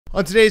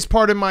On today's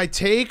part of my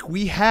take,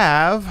 we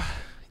have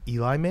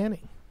Eli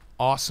Manning.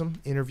 Awesome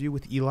interview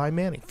with Eli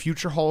Manning,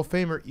 future Hall of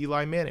Famer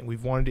Eli Manning.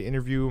 We've wanted to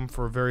interview him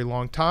for a very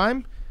long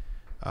time,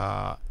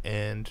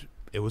 and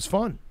it was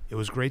fun. It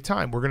was a great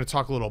time. We're going to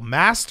talk a little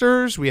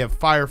Masters. We have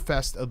Fyre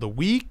Fest of the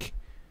week.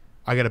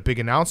 I got a big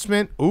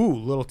announcement. Ooh,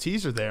 little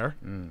teaser there.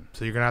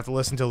 So you're going to have to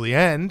listen till the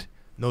end.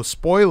 No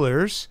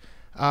spoilers.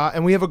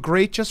 And we have a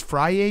great Just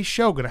Friday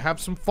show. Going to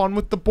have some fun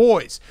with the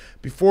boys.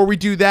 Before we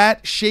do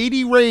that,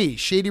 Shady Rays.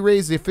 Shady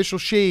Rays, the official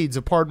shades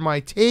of Pardon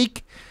My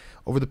Take.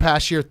 Over the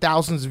past year,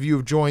 thousands of you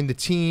have joined the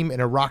team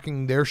and are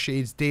rocking their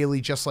shades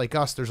daily just like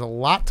us. There's a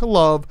lot to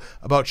love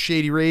about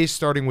Shady Rays,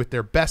 starting with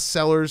their best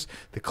sellers.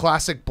 The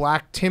classic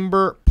black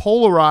timber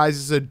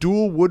polarizes a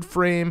dual wood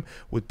frame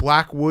with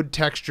black wood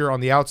texture on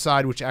the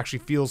outside, which actually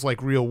feels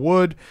like real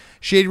wood.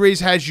 Shady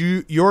Rays has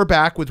your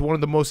back with one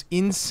of the most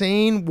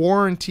insane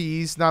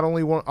warranties, not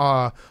only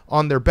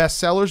on their best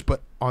sellers,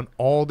 but on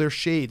all their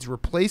shades.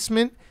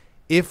 Replacement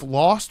if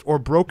lost or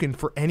broken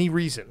for any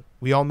reason.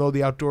 We all know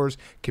the outdoors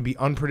can be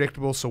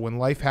unpredictable, so when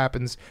life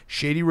happens,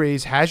 Shady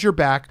Rays has your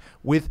back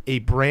with a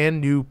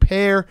brand new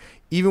pair.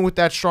 Even with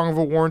that strong of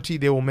a warranty,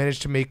 they will manage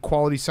to make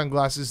quality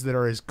sunglasses that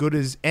are as good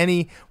as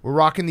any. We're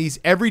rocking these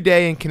every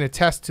day and can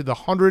attest to the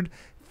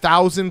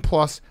 100,000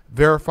 plus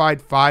verified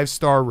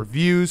 5-star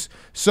reviews.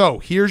 So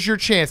here's your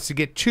chance to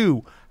get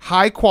 2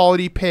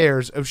 high-quality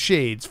pairs of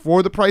shades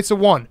for the price of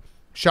 1.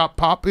 Shop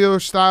popular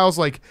styles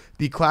like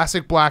the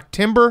classic black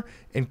timber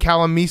and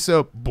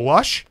Calamisa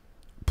blush,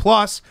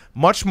 plus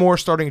much more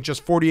starting at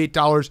just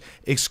 $48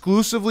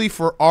 exclusively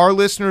for our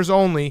listeners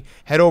only.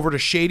 Head over to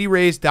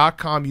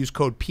shadyrays.com. Use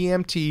code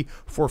PMT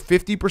for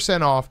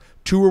 50% off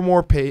 2 or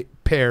more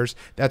pairs.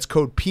 That's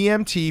code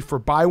PMT for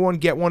buy one,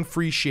 get one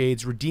free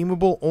shades.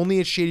 Redeemable only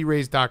at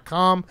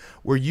shadyrays.com,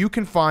 where you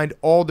can find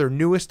all their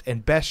newest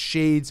and best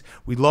shades.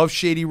 We love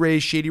Shady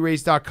Rays.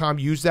 Shadyrays.com.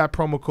 Use that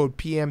promo code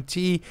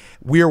PMT.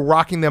 We're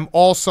rocking them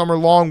all summer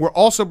long. We're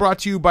also brought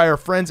to you by our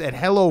friends at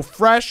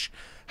HelloFresh.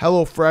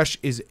 HelloFresh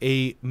is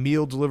a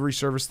meal delivery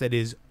service that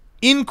is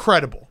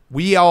incredible.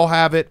 We all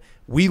have it.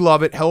 We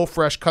love it.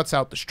 HelloFresh cuts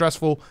out the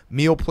stressful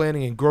meal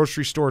planning and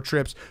grocery store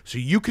trips so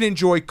you can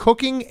enjoy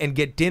cooking and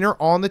get dinner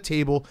on the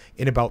table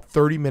in about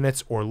 30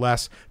 minutes or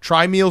less.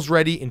 Try meals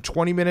ready in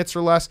 20 minutes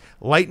or less,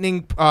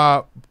 lightning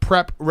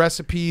prep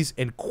recipes,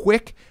 and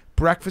quick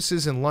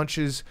breakfasts and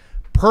lunches.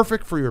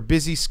 Perfect for your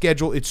busy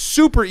schedule. It's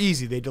super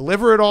easy. They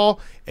deliver it all,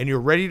 and you're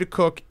ready to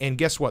cook. And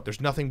guess what?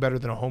 There's nothing better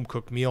than a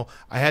home-cooked meal.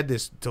 I had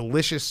this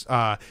delicious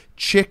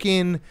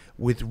chicken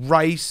with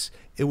rice.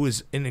 It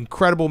was an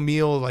incredible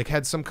meal. Like,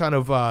 had some kind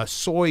of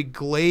soy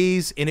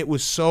glaze, and it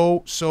was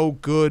so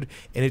good.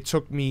 And it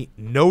took me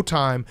no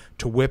time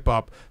to whip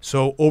up.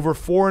 So over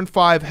 4 in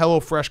 5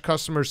 HelloFresh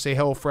customers say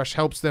HelloFresh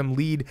helps them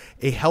lead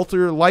a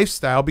healthier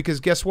lifestyle,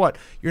 because guess what?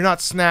 You're not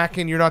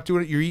snacking. You're not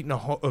doing it. You're eating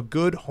a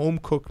good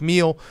home-cooked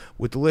meal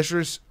with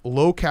delicious,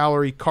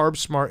 low-calorie,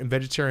 carb-smart, and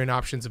vegetarian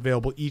options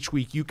available each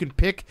week. You can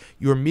pick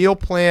your meal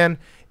plan.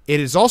 It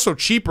is also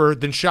cheaper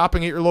than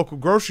shopping at your local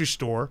grocery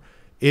store.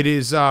 It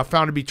is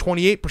found to be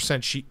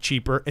 28%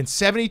 cheaper and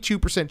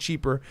 72%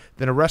 cheaper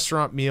than a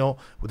restaurant meal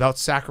without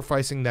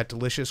sacrificing that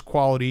delicious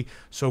quality.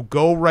 So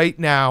go right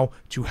now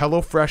to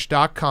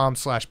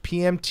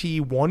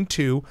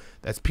HelloFresh.com/PMT12,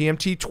 that's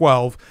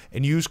PMT12,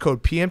 and use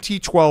code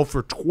PMT12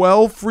 for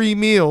 12 free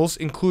meals,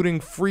 including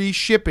free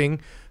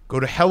shipping. Go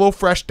to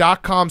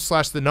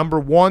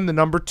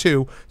HelloFresh.com/1,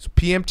 2, so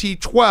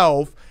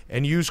PMT12,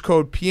 and use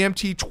code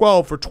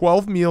PMT12 for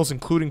 12 meals,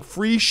 including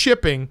free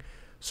shipping.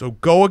 So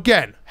go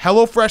again,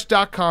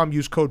 HelloFresh.com,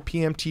 use code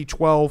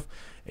PMT12,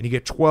 and you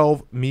get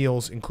 12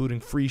 meals, including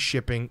free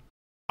shipping.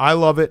 I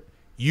love it.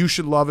 You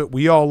should love it.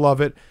 We all love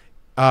it.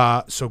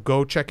 So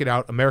go check it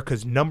out.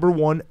 America's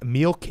 #1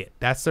 meal kit.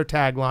 That's their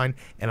tagline,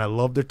 and I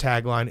love their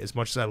tagline as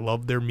much as I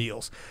love their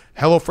meals.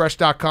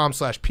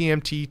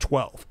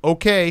 HelloFresh.com/PMT12.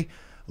 Okay,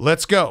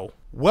 let's go.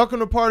 Welcome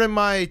to Pardon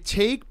My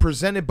Take,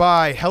 presented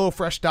by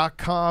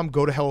HelloFresh.com.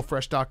 Go to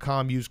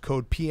HelloFresh.com, use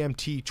code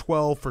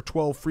PMT12 for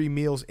 12 free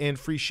meals and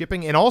free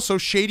shipping. And also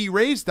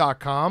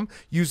ShadyRays.com,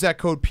 use that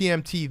code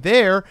PMT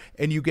there,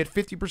 and you get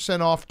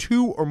 50% off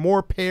 2 or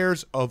more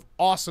pairs of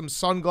awesome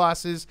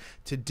sunglasses.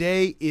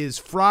 Today is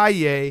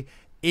Friday,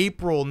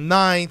 April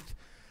 9th.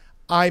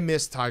 I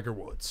miss Tiger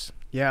Woods.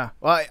 Yeah,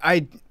 well,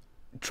 I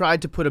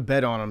tried to put a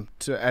bet on him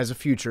as a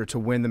future to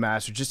win the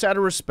Masters, just out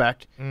of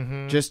respect,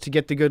 just to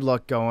get the good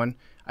luck going.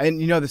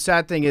 And, you know, the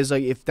sad thing is,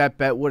 like, if that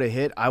bet would have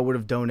hit, I would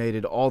have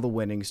donated all the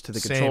winnings to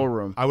the control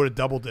room. I would have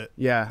doubled it.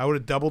 Yeah. I would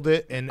have doubled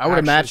it. And I would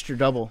have matched your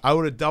double. I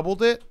would have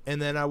doubled it, and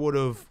then I would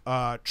have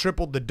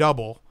tripled the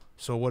double.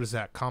 So what is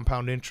that?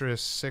 Compound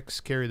interest,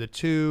 6, carry the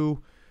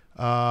 2.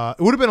 It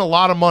would have been a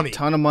lot of money.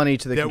 Ton of money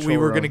to the control room. That we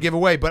were going to give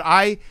away. But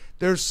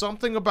there's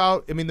something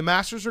about, I mean, the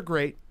Masters are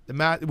great.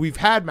 We've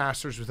had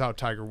Masters without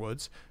Tiger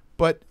Woods,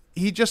 but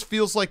he just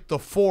feels like the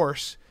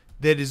force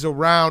that is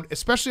around,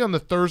 especially on the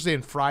Thursday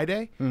and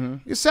Friday.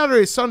 It's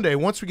Saturday, Sunday.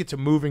 Once we get to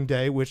moving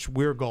day, which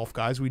we're golf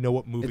guys, we know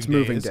what moving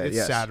day is.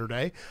 It's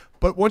Saturday.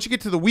 But once you get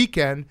to the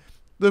weekend,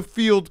 the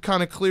field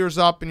kind of clears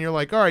up, and you're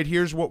like, all right,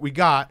 here's what we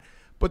got.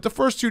 But the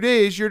first 2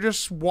 days, you're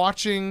just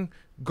watching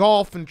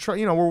golf and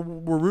we're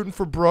rooting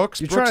for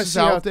Brooks. You're Brooks trying to is see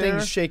out how there.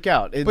 things shake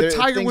out. But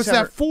Tiger was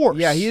that force.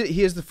 Yeah,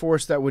 he is the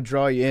force that would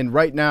draw you in.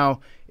 Right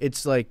now,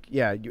 it's like,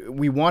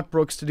 we want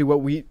Brooks to do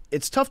what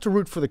it's tough to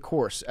root for the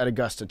course at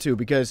Augusta, too,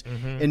 because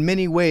in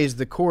many ways,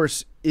 the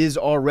course is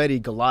already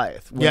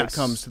Goliath when it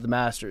comes to the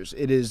Masters.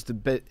 It is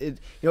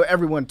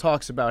everyone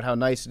talks about how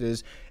nice it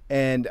is.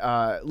 And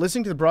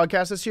listening to the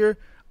broadcast this year,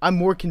 I'm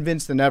more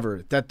convinced than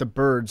ever that the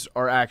birds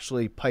are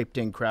actually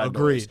piped-in crowd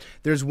noise.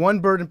 There's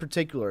one bird in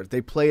particular. They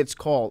play its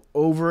call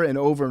over and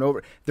over and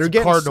over. They're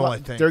getting cardinal, I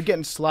think. They're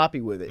getting sloppy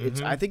with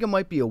it. I think it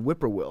might be a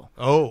whippoorwill.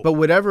 Oh. But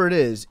whatever it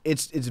is,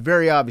 it's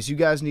very obvious. You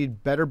guys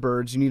need better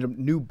birds. You need a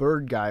new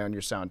bird guy on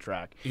your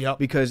soundtrack. Yep.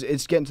 Because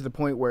it's getting to the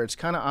point where it's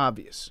kind of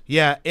obvious.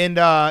 Yeah, and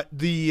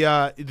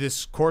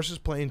this course is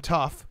playing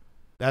tough.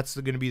 That's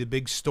going to be the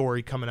big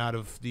story coming out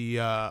of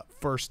the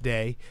first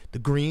day. The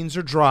greens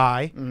are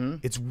dry.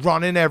 It's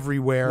running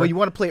everywhere. Well, you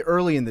want to play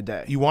early in the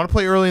day. You want to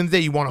play early in the day.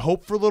 You want to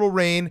hope for a little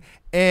rain.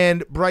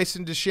 And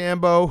Bryson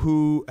DeChambeau,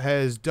 who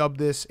has dubbed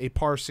this a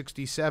par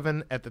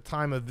 67 at the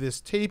time of this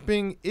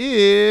taping,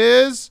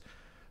 is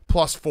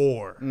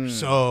 +4.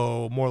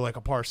 So more like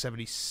a par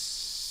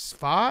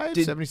 75,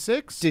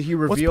 76? Did he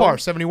reveal? What's par,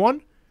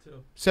 71?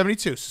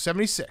 72, so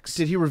 76.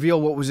 Did he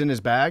reveal what was in his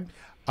bag?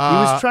 He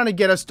was trying to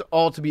get us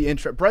all to be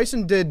interested.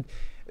 Bryson did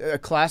a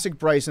classic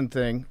Bryson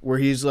thing where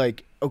he's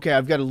like, okay,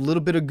 I've got a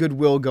little bit of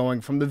goodwill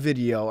going from the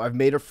video. I've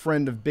made a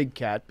friend of Big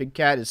Cat. Big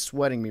Cat is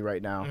sweating me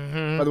right now.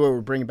 By the way, we're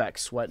bringing back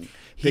sweating.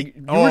 You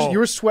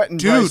were sweating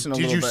Bryson a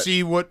little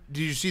bit.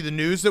 Did you see the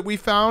news that we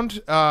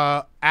found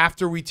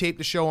after we taped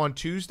the show on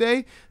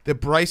Tuesday? That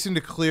Bryson,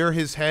 to clear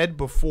his head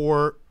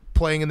before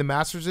playing in the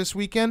Masters this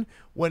weekend,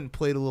 went and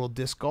played a little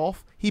disc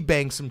golf. He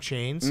banged some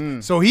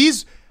chains. So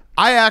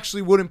I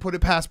actually wouldn't put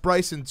it past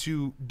Bryson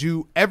to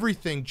do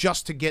everything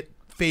just to get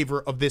favor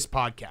of this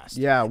podcast.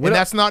 Yeah, and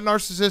that's not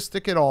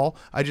narcissistic at all.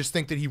 I just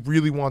think that he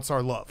really wants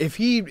our love. If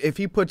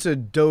he puts a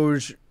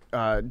Doge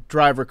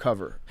driver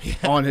cover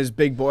on his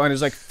big boy, on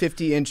his like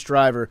 50-inch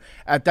driver,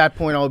 at that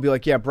point I'll be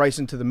like, yeah,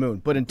 Bryson to the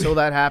moon. But until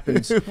that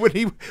happens, when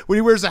he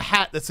wears a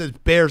hat that says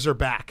Bears are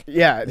back,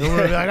 yeah,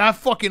 like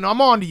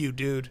I'm on to you,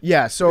 dude.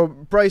 Yeah. So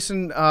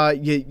Bryson,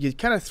 you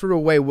kind of threw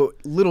away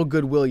what little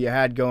goodwill you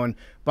had going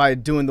by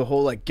doing the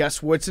whole like,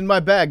 guess what's in my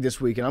bag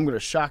this week, and I'm going to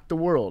shock the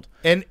world.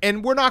 And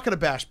we're not going to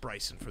bash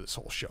Bryson for this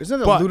whole show. Isn't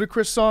that a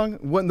ludicrous song?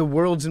 What in the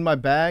world's in my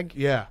bag?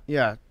 Yeah.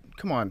 Yeah.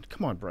 Come on,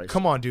 Bryson.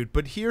 Come on, dude.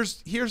 But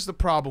here's the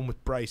problem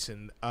with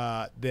Bryson.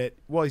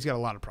 He's got a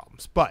lot of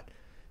problems, but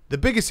the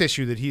biggest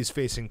issue that he is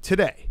facing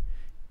today,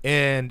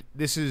 and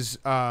this is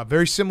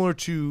very similar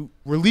to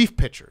relief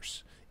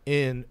pitchers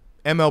in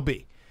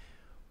MLB.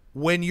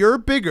 When you're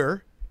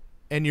bigger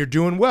and you're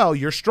doing well,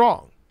 you're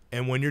strong.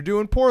 And when you're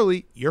doing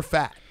poorly, you're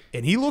fat.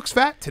 And he looks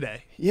fat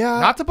today. Yeah.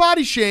 Not to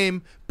body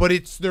shame, but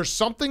there's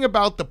something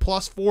about the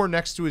 +4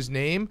 next to his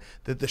name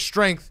that the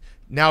strength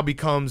now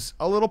becomes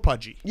a little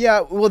pudgy.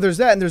 Yeah, well, there's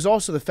that, and there's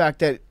also the fact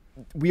that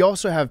we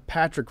also have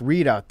Patrick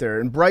Reed out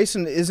there, and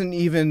Bryson isn't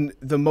even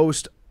the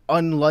most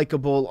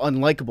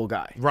unlikable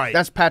guy. Right.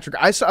 That's Patrick.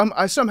 I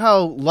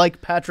somehow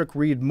like Patrick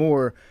Reed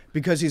more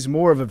because he's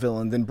more of a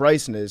villain than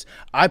Bryson is.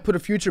 I put a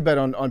future bet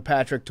on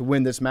Patrick to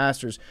win this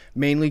Masters,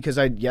 mainly because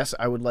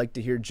I would like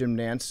to hear Jim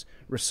Nantz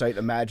recite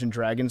Imagine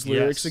Dragons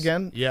lyrics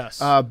again. Yes.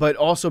 But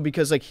also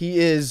because like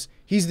he's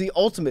the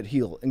ultimate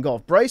heel in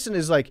golf. Bryson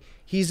is like,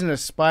 he's an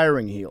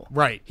aspiring heel.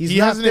 Right. He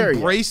hasn't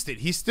embraced it.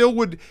 He still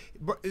would.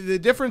 The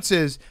difference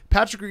is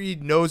Patrick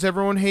Reed knows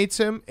everyone hates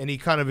him, and he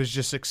kind of has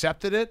just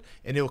accepted it,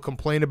 and he'll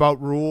complain about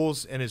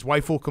rules, and his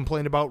wife will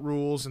complain about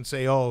rules and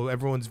say, oh,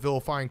 everyone's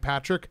vilifying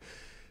Patrick.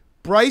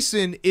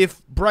 Bryson,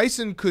 if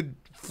Bryson could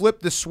flip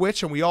the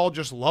switch and we all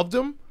just loved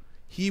him,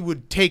 he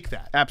would take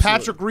that. Absolutely.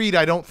 Patrick Reed,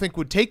 I don't think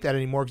would take that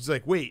anymore because he's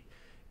like, wait,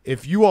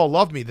 if you all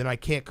love me, then I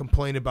can't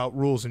complain about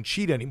rules and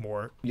cheat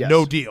anymore. Yes.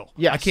 No deal.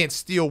 Yes. I can't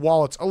steal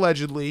wallets,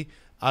 allegedly,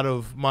 out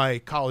of my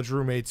college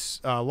roommate's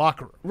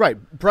locker room.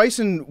 Right.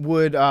 Bryson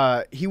would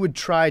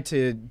try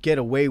to get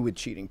away with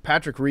cheating.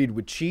 Patrick Reed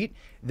would cheat,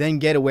 then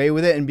get away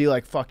with it and be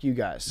like, fuck you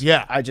guys.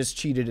 Yeah. I just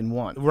cheated and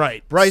won.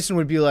 Right. Bryson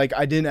would be like,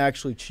 I didn't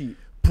actually cheat.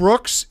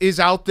 Brooks is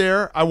out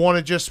there. I want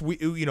to just,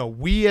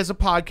 we as a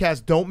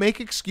podcast don't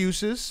make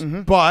excuses,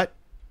 but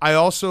I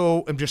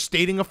also am just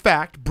stating a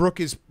fact.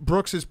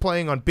 Brooks is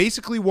playing on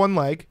basically one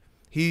leg.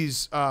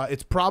 It's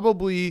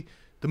probably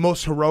the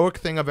most heroic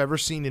thing I've ever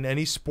seen in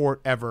any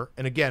sport ever.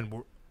 And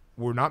again,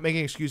 we're not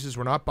making excuses.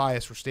 We're not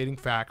biased. We're stating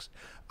facts.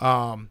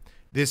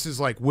 This is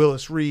like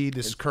Willis Reed.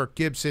 This is Kirk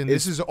Gibson.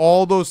 This is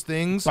all those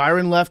things.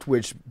 Byron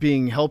Leftwich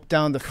being helped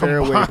down the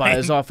fairway by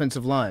his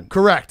offensive line.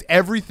 Correct.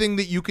 Everything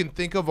that you can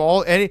think of,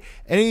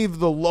 any of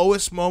the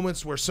lowest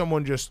moments where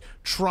someone just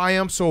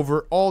triumphs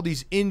over all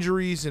these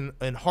injuries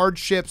and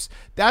hardships,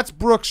 that's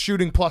Brooks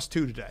shooting +2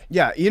 today.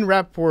 Yeah, Ian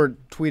Rappaport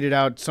tweeted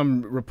out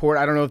some report.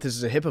 I don't know if this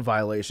is a HIPAA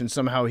violation.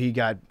 Somehow he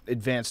got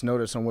advance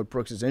notice on what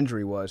Brooks'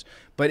 injury was,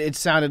 but it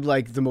sounded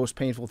like the most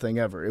painful thing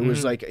ever. It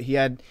was like he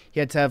had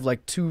to have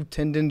like 2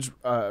 tendons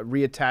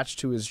reattached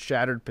to his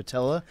shattered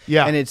patella.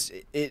 Yeah. And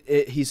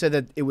he said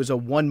that it was a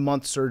 1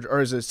 month surgery,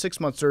 or is it a 6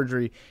 month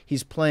surgery?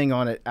 He's playing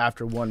on it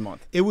after 1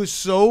 month. It was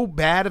so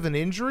bad of an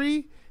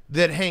injury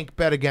that Hank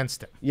bet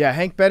against him. Yeah,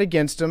 Hank bet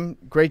against him.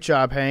 Great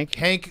job, Hank.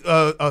 Hank,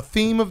 a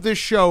theme of this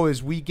show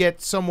is we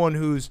get someone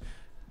who's,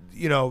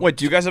 you know. Wait,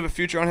 do you guys have a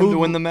future on him to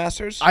win the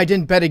Masters? I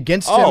didn't bet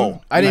against him.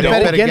 Oh, I didn't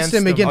bet against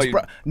him against.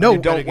 No, you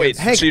don't wait.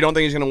 Hank, so you don't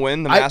think he's going to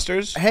win the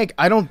Masters? Hank,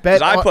 I don't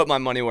bet. I put my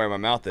money where my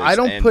mouth is. I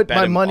don't put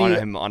my money on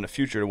him on the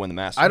future to win the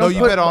Masters. I don't.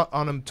 You bet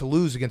on him to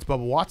lose against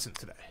Bubba Watson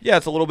today. Yeah,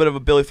 it's a little bit of a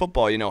Billy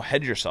football.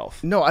 Hedge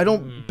yourself. No, I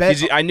don't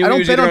bet. I knew he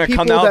was either going to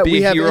come out,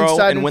 be a hero,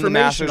 and win the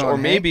Masters, or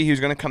Hank. maybe he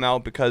was going to come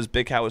out because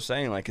Big Cat was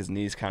saying like his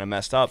knee's kind of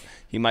messed up.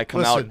 He might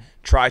come out,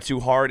 try too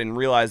hard, and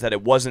realize that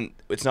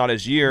it's not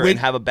his year, and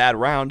have a bad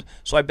round.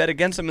 So I bet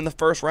against him in the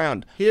first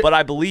round. But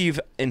I believe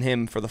in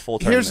him for the full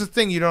tournament. Here's the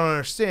thing you don't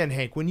understand,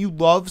 Hank. When you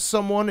love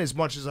someone as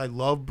much as I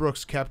love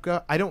Brooks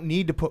Koepka, I don't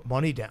need to put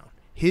money down.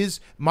 You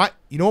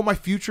know what my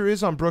future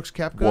is on Brooks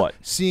Koepka? What?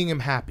 Seeing him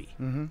happy.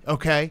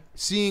 Okay?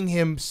 Seeing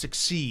him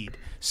succeed.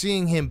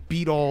 Seeing him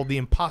beat all the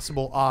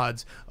impossible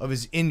odds of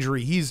his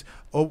injury. He's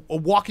a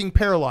walking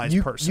paralyzed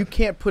person. You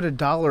can't put a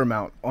dollar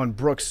amount on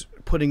Brooks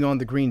putting on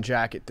the green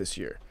jacket this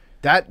year.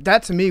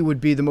 That to me would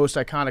be the most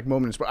iconic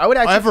moment in sport.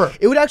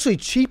 It would actually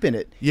cheapen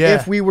it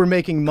if we were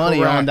making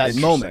money on that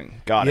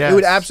moment. Got it. Yes. It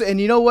would absolutely.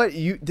 And you know what?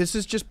 This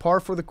is just par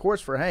for the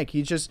course for Hank.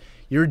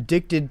 You're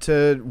addicted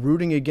to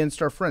rooting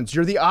against our friends.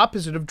 You're the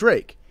opposite of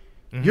Drake.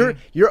 You're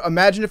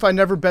imagine if I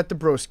never bet the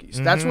Broskies.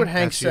 That's what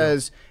Hank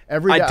says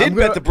every day. I did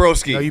bet the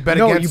Broski. No, you bet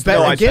No, against you bet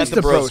No, I against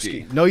bet the the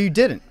Broski. No, you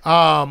didn't.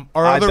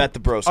 I bet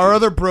the Broski. Our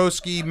other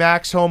Broski,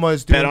 Max Homa,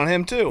 is doing Bet on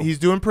him too. He's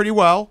doing pretty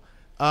well.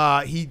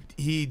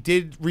 He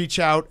did reach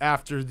out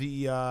after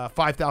the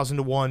 5,000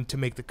 to 1 to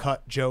make the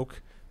cut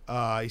joke.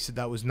 He said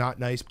that was not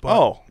nice.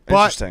 But,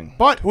 interesting.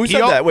 But who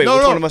said that? Wait,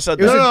 which one of us said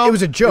that? It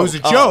was a joke. It was a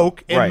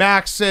joke, and right.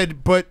 Max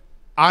said, "But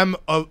I'm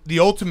the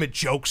ultimate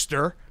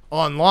jokester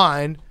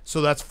online,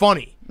 so that's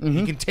funny.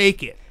 You can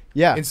take it."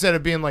 Yeah. Instead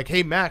of being like,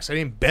 "Hey, Max, I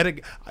didn't bet."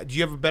 Do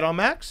you ever bet on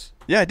Max?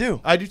 Yeah, I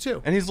do. I do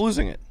too. And he's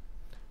losing it.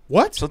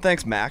 What? So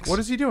thanks, Max. What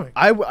is he doing?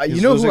 He's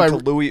you know losing who to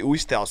Louis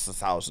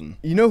Oosthuizen.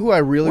 You know who I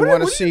really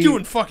want to see? What are you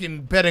doing?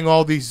 Fucking betting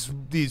all these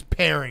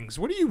pairings.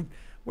 What are you?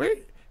 Where?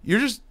 You're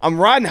just. I'm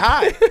riding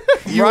high.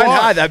 You riding are.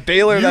 high. That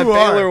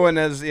Baylor one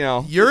is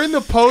You're in the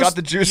post. Got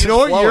the juice. You know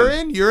what flowing. you're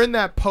in? You're in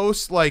that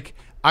post like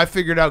I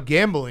figured out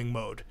gambling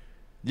mode.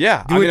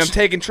 Yeah, I mean, I'm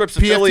taking trips to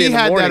PFT Philly in the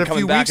had morning, that a coming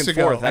few back weeks and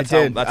ago. forth. That's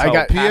I did. How, that's I how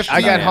got passionate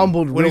I got am.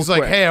 humbled When real he's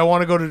like, quick. "Hey, I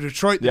want to go to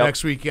Detroit the Yep.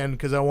 next weekend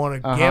because I want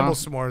to gamble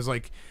some more." I was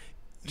like,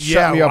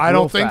 Shut me "Yeah, up I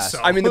real don't think fast.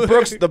 so." I mean, the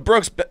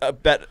Brooks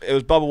bet. It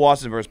was Bubba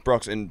Watson versus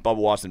Brooks, and Bubba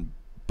Watson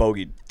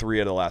bogeyed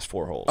 3 of the last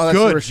 4 holes. Oh, that's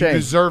Good. for a shame. You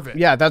deserve it.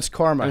 Yeah, that's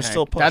karma. There's Hank.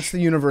 still a push. That's the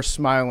universe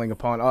smiling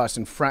upon us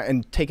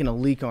and taking a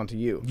leak onto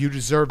you. You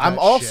deserve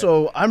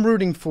that. I'm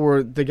rooting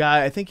for the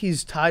guy. I think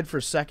he's tied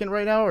for second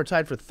right now, or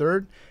tied for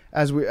third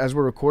as we're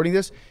recording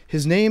this.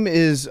 His name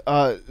is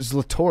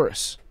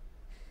Zlatoris.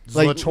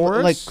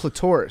 Zlatoris? Like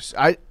clitoris.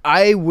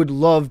 I would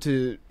love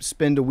to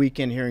spend a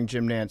weekend hearing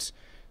Jim Nantz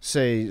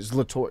say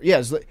Zlatoris.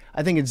 Yeah,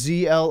 I think it's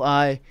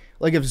ZLI.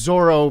 Like if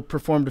Zorro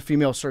performed a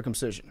female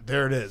circumcision.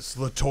 There it is,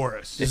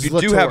 Latoris. If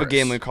you do have a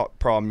gambling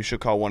problem, you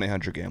should call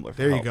 1-800-GAMBLER.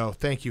 There you go.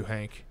 Thank you,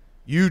 Hank.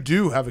 You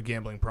do have a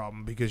gambling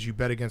problem because you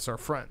bet against our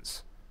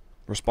friends.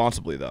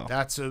 Responsibly, though.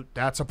 That's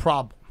a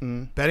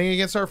problem. Betting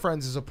against our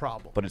friends is a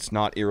problem. But it's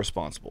not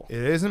irresponsible.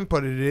 It isn't,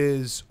 but it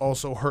is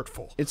also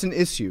hurtful. It's an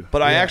issue.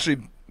 But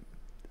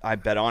I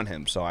bet on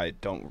him, so I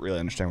don't really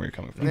understand where you're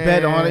coming from. You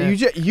bet on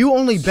it. You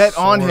only bet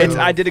on him.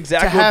 I did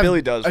exactly to what have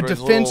Billy does. A for his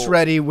defense little-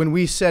 ready when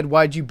we said,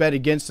 "Why'd you bet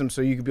against him?"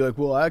 So you could be like,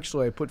 "Well,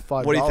 actually, I put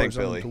 $5 What do you think,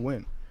 on Billy? him to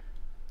win."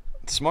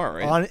 It's smart,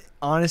 right?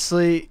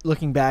 Honestly,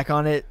 looking back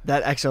on it,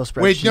 that Excel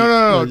spreadsheet Wait,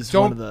 no. was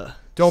Don't- one of the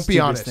don't be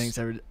stupidest honest. things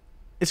ever.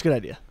 It's a good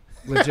idea.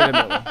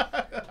 Legitimately.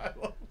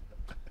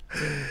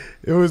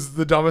 It was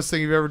the dumbest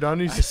thing you've ever done.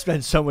 You I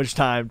spent so much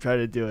time trying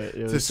to do it.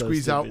 It to was so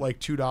squeeze out stupid. like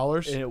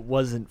 $2. and it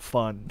wasn't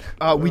fun.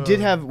 We did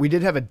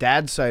have a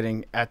dad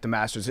sighting at the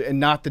Masters, and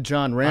not the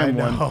John Ram I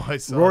know, one. I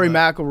saw Rory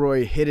that.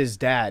 McIlroy hit his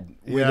dad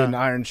with Yeah. an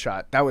iron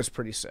shot. That was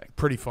pretty sick.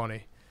 Pretty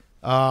funny.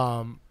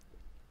 All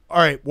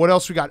right, what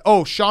else we got?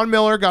 Oh, Sean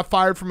Miller got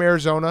fired from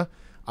Arizona.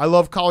 I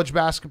love college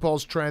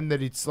basketball's trend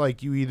that it's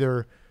like you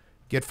either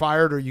get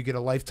fired or you get a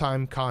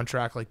lifetime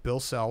contract like Bill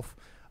Self.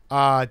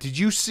 Did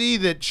you see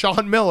that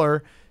Sean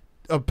Miller,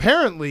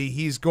 apparently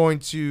he's going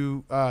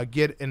to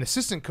get an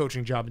assistant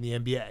coaching job in the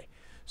NBA.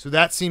 So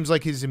that seems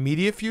like his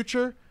immediate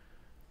future,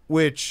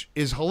 which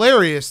is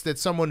hilarious that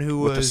someone who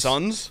With was... the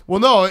Suns? Well,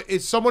 no,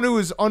 it's someone who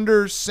is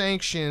under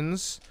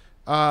sanctions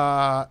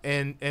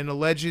and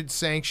alleged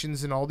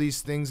sanctions and all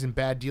these things and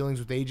bad dealings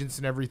with agents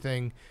and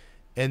everything.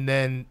 And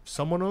then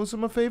someone owes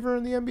him a favor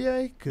in the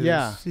NBA? Cause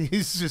Yeah.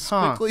 he's just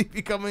quickly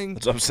becoming...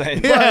 That's what I'm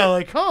saying.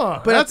 Yeah,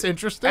 but that's at,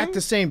 interesting. At the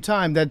same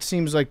time, that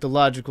seems like the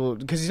logical,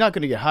 because he's not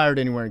going to get hired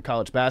anywhere in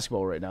college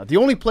basketball right now. The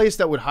only place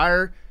that would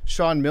hire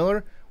Sean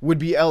Miller would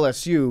be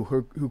LSU,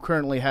 who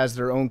currently has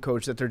their own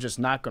coach that they're just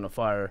not going to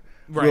fire.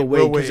 Right, Will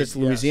Will Wade, because Wade, it's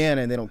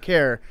Louisiana and they don't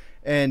care.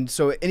 And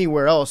so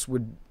anywhere else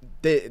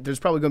there's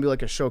probably going to be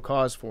like a show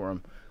cause for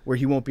him where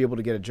he won't be able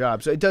to get a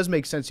job. So it does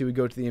make sense he would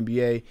go to the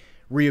NBA,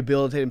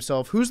 rehabilitate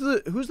himself. Who's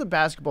the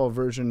basketball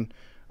version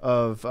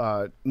of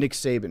Nick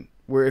Saban,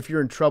 where if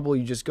you're in trouble,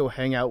 you just go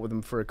hang out with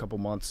him for a couple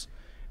months,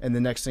 and the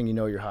next thing you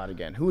know, you're hot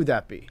again? Who would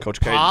that be? Coach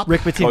K. Pop?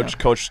 Rick Pitino.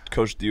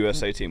 Coached the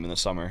USA team in the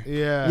summer.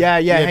 Yeah,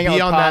 hang out be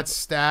with on Pop. that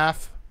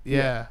staff.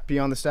 Yeah. Be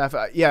on the staff.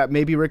 Yeah,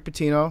 maybe Rick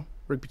Pitino.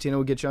 Rick Pitino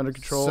would get you under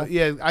control. So,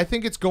 yeah, I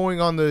think it's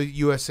going on the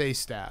USA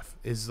staff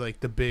is like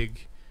the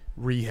big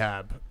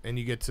rehab, and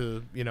you get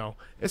to,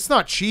 it's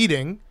not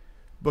cheating,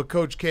 but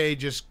Coach K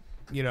just,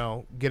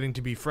 getting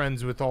to be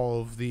friends with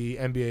all of the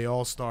NBA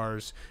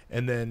All-Stars,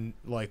 and then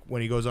like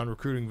when he goes on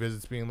recruiting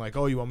visits being like,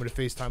 oh, you want me to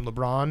FaceTime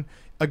LeBron?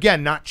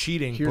 Again, not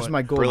cheating. Here's but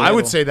my goal. I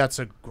would say that's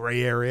a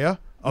gray area,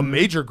 a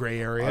major gray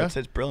area. I would say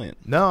it's brilliant.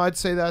 No, I'd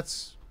say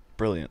that's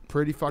Brilliant.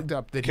 pretty fucked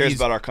up. That Cares he's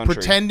about our country.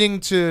 pretending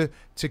to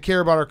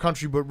care about our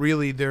country, but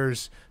really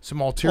there's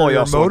some ulterior Well, he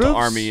also motives. went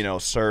to Army,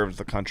 served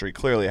the country.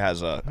 Clearly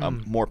has a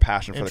more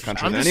passion for the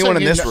country I'm than just anyone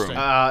in saying this room.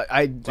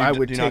 interesting. I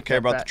would do you take not care that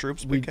about back. the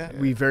troops, We, Big Cat?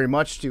 we very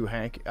much do,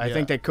 Hank. I Yeah.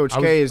 think that Coach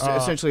I K was- is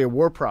essentially a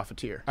war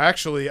profiteer.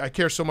 Actually, I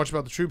care so much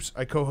about the troops.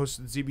 I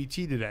co-hosted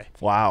ZBT today.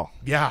 Wow.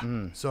 Yeah.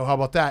 So how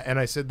about that? And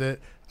I said that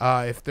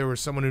if there was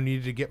someone who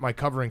needed to get my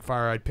covering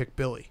fire, I'd pick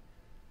Billy.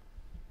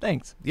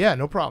 Thanks. Yeah,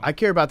 no problem. I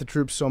care about the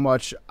troops so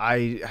much.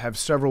 I have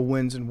several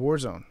wins in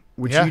Warzone,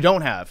 which Yeah. you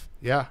don't have,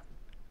 yeah.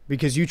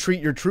 because you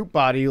treat your troop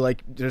body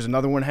like there's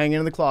another one hanging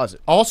in the closet.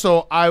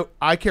 Also,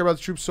 I care about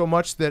the troops so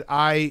much that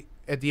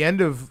at the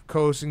end of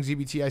co-hosting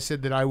ZBT, I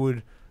said that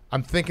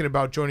I'm thinking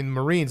about joining the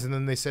Marines, and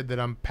then they said that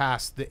I'm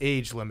past the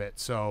age limit.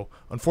 So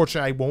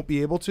unfortunately, I won't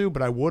be able to,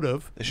 but I would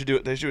have. They should do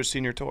it. They should do a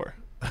senior tour.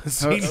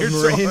 Senior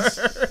Marines?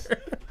 tour.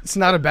 It's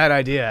not a bad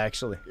idea,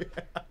 actually.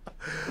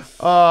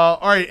 All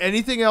right.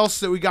 Anything else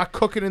that we got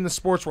cooking in the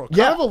sports world?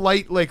 Kind of a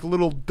light, like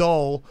little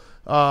dull.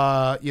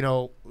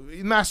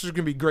 Masters are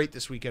gonna be great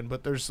this weekend,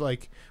 but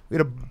we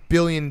had a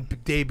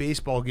billion-day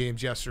baseball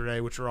games yesterday,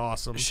 which were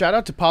awesome. Shout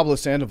out to Pablo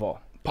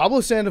Sandoval.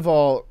 Pablo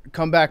Sandoval,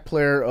 comeback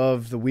player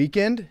of the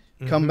weekend,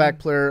 comeback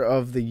player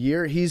of the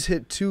year. He's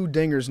hit 2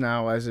 dingers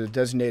now as a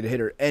designated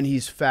hitter, and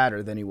he's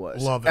fatter than he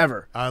was Love it.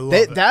 ever. I love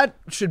it. That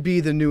should be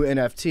the new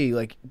NFT.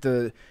 Like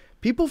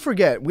people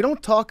forget, we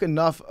don't talk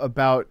enough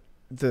about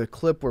the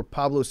clip where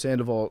Pablo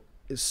Sandoval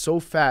is so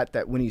fat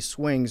that when he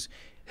swings,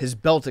 his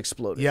belt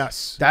exploded.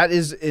 Yes.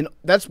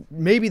 That's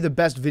maybe the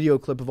best video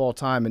clip of all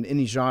time in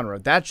any genre.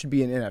 That should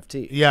be an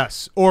NFT.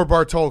 Yes. Or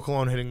Bartolo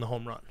Colon hitting the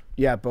home run.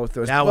 Yeah, both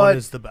those. That But one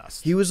is the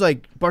best. he was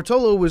like,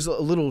 Bartolo was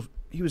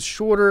he was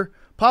shorter.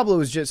 Pablo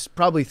was just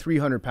probably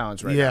 300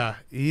 pounds right now.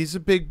 Yeah, he's a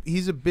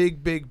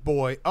big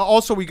boy.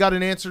 Also, we got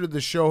an answer to the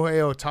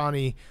Shohei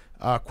Ohtani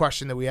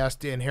question that we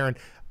asked Dan Heron.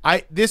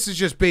 This is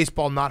just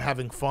baseball not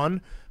having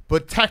fun,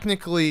 but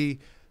technically,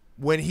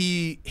 when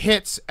he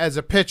hits as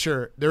a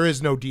pitcher, there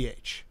is no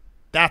DH.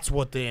 That's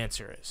what the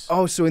answer is.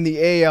 Oh, so in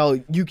the AL,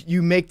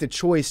 you make the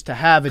choice to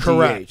have a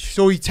Correct. DH.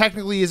 So he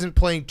technically isn't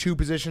playing 2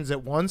 positions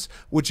at once,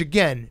 which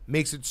again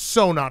makes it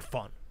so not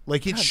fun.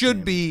 Like it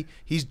should be,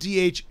 he's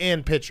DH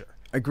and pitcher.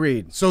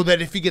 Agreed. So that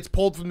if he gets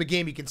pulled from the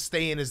game, he can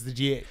stay in as the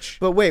DH.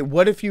 But wait,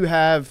 what if you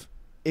have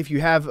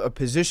a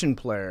position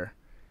player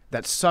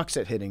that sucks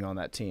at hitting on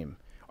that team?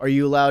 Are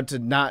you allowed to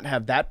not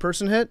have that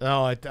person hit?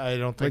 No, I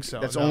don't think so.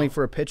 That's no. only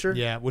for a pitcher?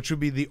 Yeah, which would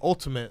be the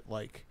ultimate,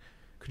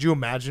 could you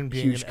imagine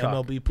being Huge an cock.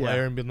 MLB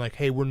player and being like,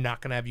 hey, we're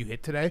not going to have you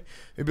hit today?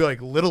 It'd be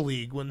like Little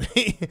League when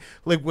they,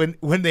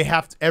 when they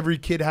have every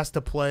kid has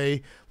to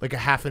play like a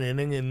half an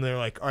inning and they're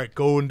like, all right,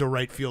 go into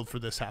right field for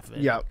this half an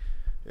inning. Yeah.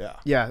 Yeah.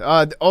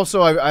 Yeah.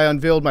 Also, I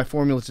unveiled my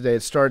formula today.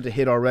 It started to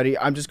hit already.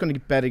 I'm just going to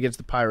bet against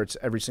the Pirates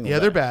every single day. Yeah,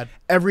 they're bad.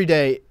 Every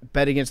day,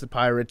 bet against the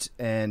Pirates.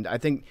 And I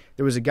think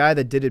there was a guy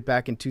that did it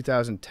back in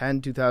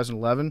 2010,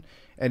 2011,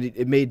 and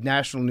it made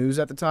national news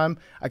at the time.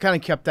 I kind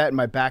of kept that in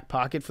my back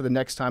pocket for the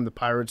next time the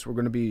Pirates were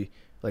going to be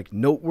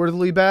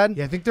noteworthily bad.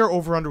 Yeah, I think their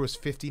over-under was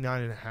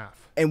 59.5.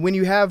 And when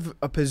you have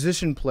a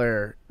position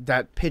player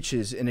that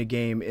pitches in a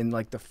game in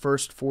the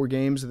first 4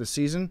 games of the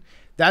season,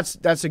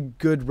 that's a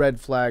good red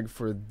flag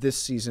for this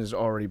season has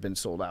already been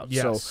sold out.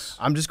 Yes. So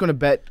I'm just going to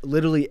bet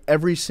literally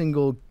every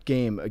single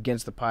game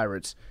against the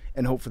Pirates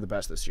and hope for the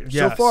best this year.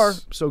 Yes. So far,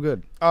 so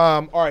good.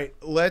 All right,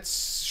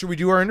 should we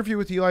do our interview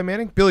with Eli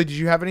Manning? Billy, did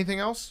you have anything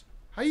else?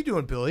 How you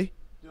doing, Billy?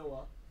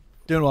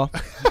 Doing well.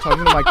 I'm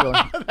talking to Mike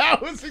Billy.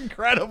 That was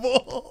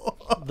incredible.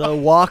 The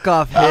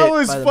walk-off hit. That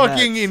was by the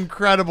fucking Mets.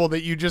 incredible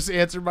that you just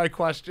answered my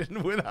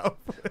question without.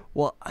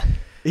 Well,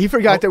 He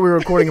forgot that we were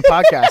recording a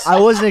podcast. I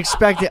wasn't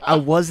expecting.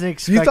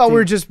 You thought we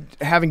were just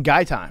having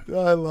guy time.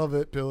 I love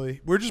it,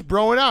 Billy. We're just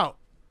broing out.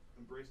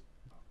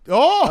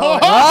 Oh!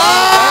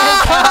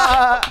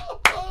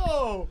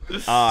 He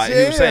was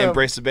saying Damn.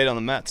 brace debate on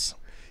the Mets.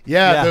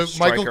 Yeah, Yeah. the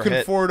Michael Striker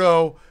hit.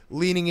 Conforto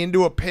leaning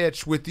into a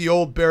pitch with the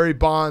old Barry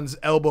Bonds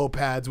elbow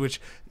pads,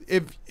 which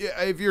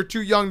if you're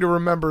too young to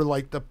remember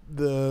like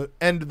the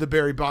end of the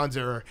Barry Bonds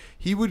era,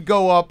 he would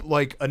go up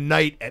like a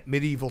knight at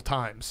medieval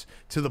times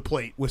to the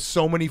plate with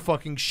so many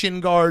fucking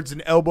shin guards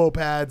and elbow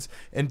pads,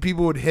 and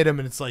people would hit him,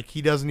 and it's like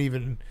he doesn't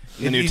even.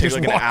 And you take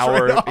like an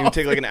hour. You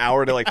take like an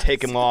hour to like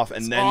take him off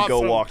and then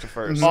go walk to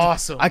first.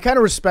 Awesome. I kind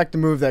of respect the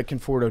move that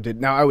Conforto did.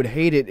 Now I would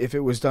hate it if it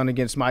was done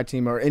against my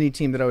team or any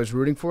team that I was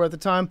rooting for at the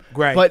time.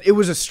 Right. But it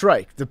was a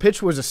strike. The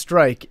pitch was a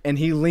strike, and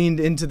he leaned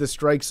into the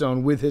strike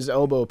zone with his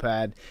elbow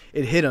pad.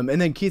 It hit him, and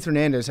then Keith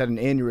Hernandez had an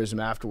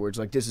aneurysm afterwards.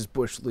 Like, this is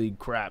Bush League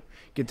crap.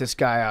 Get this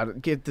guy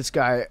out. Get this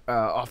guy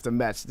off the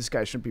Mets. This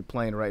guy shouldn't be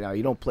playing right now.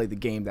 You don't play the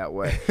game that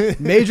way.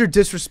 Major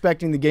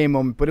disrespecting the game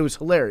moment, but it was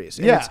hilarious.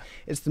 And yeah.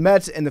 It's the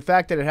Mets, and the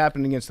fact that it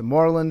happened against the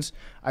Marlins,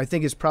 I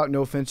think is probably,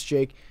 no offense,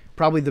 Jake,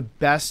 probably the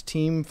best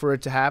team for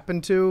it to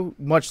happen to.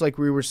 Much like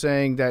we were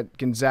saying that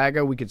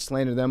Gonzaga, we could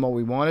slander them all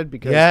we wanted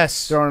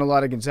because there aren't a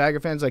lot of Gonzaga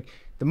fans. Like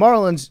the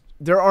Marlins,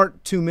 there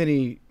aren't too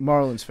many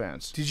Marlins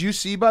fans. Did you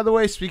see, by the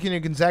way, speaking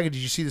of Gonzaga, did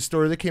you see the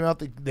story that came out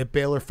that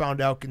Baylor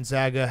found out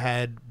Gonzaga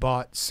had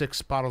bought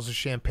 6 bottles of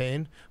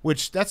champagne?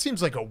 Which, that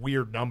seems like a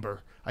weird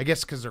number. I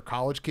guess because they're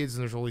college kids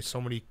and there's only so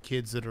many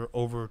kids that are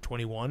over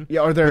 21.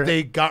 Yeah, but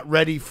they got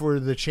ready for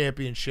the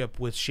championship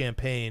with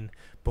champagne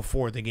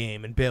before the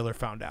game, and Baylor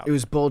found out. It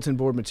was bulletin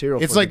board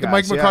material. It's like the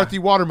Mike McCarthy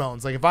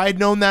watermelons. Like, if I had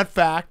known that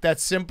fact, that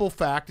simple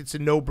fact, it's a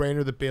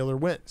no-brainer that Baylor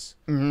wins.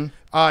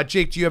 Mm-hmm.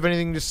 Jake, do you have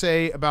anything to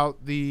say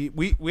about the?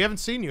 We haven't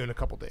seen you in a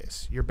couple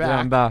days. You're back. Yeah,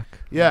 I'm back.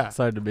 Yeah, I'm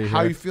excited to be here. How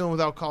are you feeling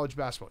without college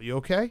basketball? You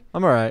okay?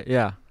 I'm all right.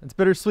 Yeah, it's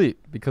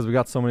bittersweet because we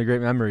got so many great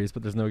memories,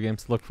 but there's no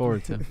games to look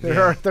forward to.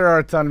 There are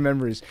a ton of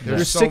memories.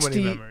 There's so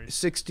many memories.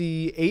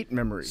 68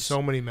 memories.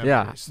 So many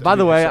memories. Yeah. By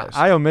the way,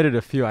 I omitted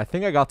a few. I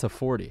think I got to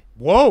 40.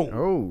 Whoa.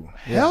 Oh,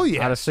 hell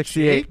yeah! Out of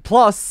 68. Jake.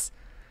 Plus,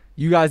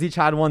 you guys each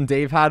had one.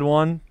 Dave had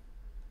one.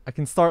 I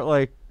can start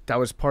like that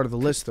was part of the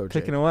list, though.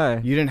 Jake. picking away.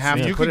 You didn't have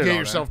So to you put could it get on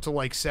yourself to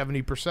like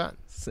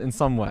 70%. In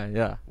some way,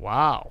 yeah.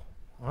 Wow.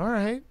 All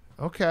right.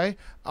 Okay.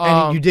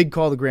 And you did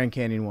call the Grand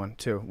Canyon one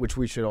too, which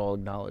we should all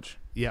acknowledge.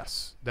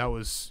 Yes, that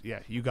was. Yeah,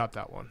 you got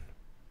that one.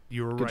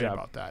 You were Good right job.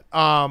 about that.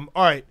 All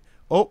right.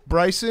 Oh,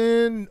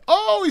 Bryson.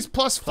 Oh, he's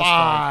plus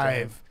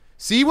 5.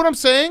 See what I'm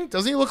saying?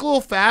 Doesn't he look a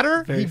little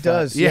fatter? He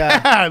does.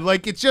 Yeah.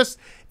 Like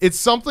it's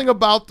something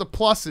about the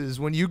pluses.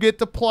 When you get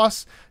the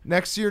plus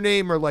next to your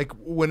name, or like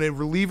when a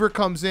reliever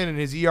comes in and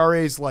his ERA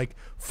is like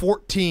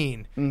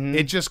 14,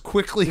 it just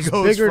quickly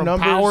goes bigger from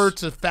numbers. power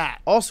to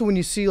fat. Also, when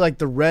you see like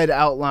the red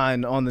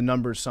outline on the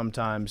numbers,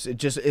 sometimes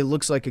it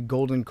looks like a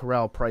Golden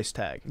Corral price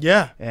tag.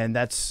 Yeah. And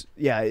he looks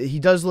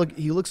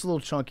a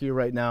little chunkier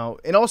right now.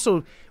 And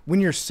also, when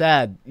you're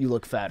sad, you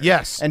look fatter.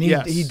 Yes. And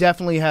he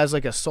definitely has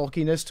like a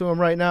sulkiness to him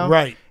right now.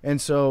 Right. And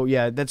so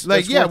that's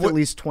Like, worth at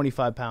least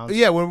 25 pounds.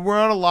 Yeah, when we're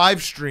on a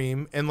live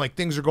stream and like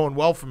things are going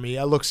well for me,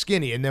 I look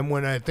skinny, and then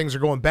when things are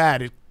going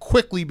bad, it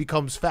quickly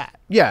becomes fat.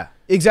 Yeah,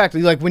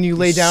 exactly. Like when you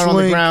lay down on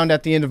the Slink. ground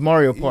at the end of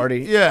Mario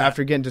Party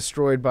after getting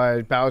destroyed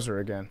by Bowser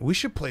again. We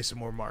should play some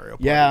more Mario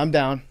Party. Yeah, I'm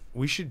down.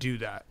 We should do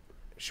that.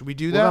 Should we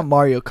do What that? about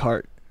Mario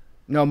Kart?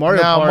 No,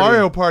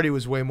 Mario Party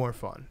was way more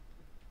fun.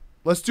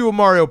 Let's do a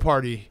Mario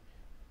Party.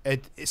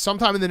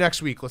 Sometime in the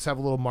next week, let's have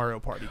a little Mario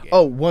Party game.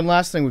 Oh, one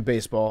last thing with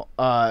baseball.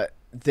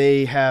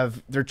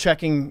 They're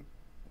checking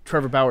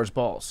Trevor Bauer's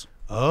balls.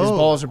 Oh. His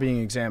balls are being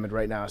examined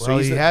right now. So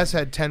he has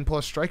had 10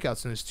 plus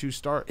strikeouts in his 2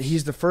 starts.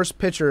 He's the first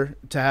pitcher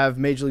to have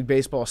Major League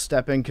Baseball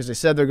step in because they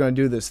said they're going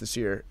to do this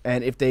year.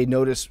 And if they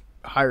notice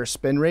higher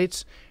spin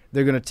rates,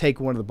 they're going to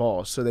take one of the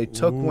balls. So they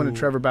took one of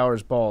Trevor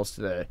Bauer's balls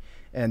today,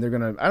 and they're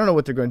going to, I don't know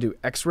what they're going to do,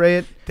 X-ray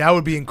it. That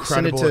would be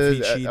incredible send it if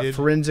he to cheated. a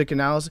forensic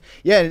analysis.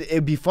 Yeah,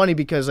 it'd be funny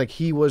because like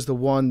he was the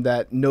one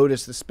that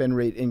noticed the spin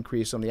rate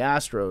increase on the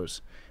Astros,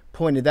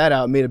 pointed that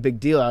out, made a big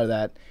deal out of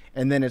that.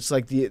 And then it's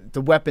like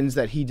the weapons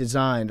that he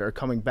designed are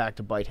coming back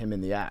to bite him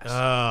in the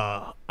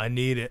ass. I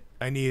need it.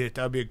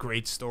 That would be a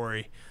great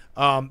story.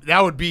 That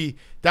would be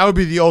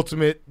the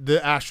ultimate the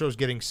Astros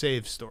getting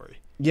saved story.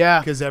 Yeah.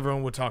 Because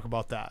everyone would talk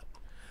about that.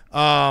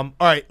 All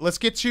right, let's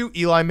get to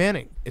Eli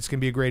Manning. It's going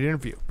to be a great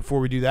interview. Before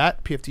we do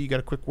that, PFT, you got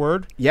a quick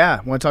word? Yeah,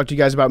 I want to talk to you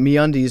guys about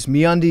MeUndies.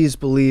 MeUndies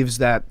believes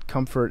that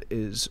comfort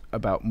is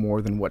about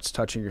more than what's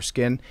touching your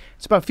skin.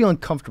 It's about feeling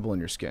comfortable in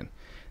your skin.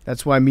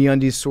 That's why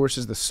MeUndies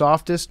sources the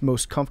softest,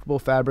 most comfortable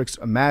fabrics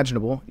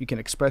imaginable. You can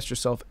express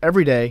yourself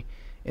every day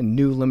in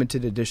new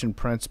limited edition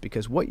prints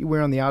because what you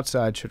wear on the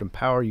outside should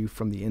empower you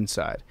from the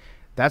inside.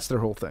 That's their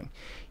whole thing.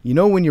 You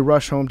know when you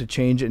rush home to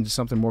change it into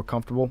something more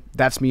comfortable?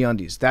 That's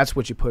MeUndies. That's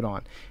what you put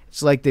on.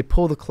 It's like they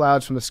pull the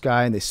clouds from the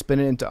sky and they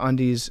spin it into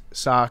undies,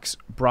 socks,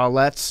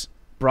 bralettes,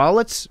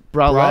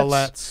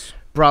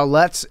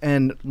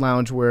 and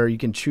loungewear. You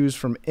can choose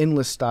from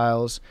endless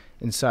styles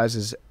in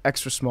sizes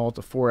extra small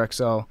to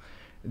 4XL.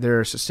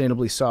 Their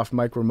sustainably soft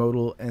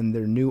micromodal and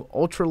their new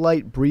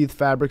ultralight breathe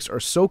fabrics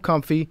are so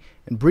comfy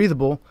and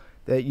breathable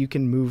that you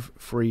can move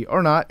free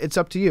or not. It's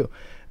up to you.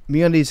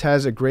 MeUndies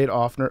has a great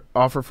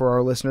offer for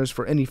our listeners.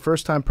 For any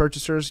first-time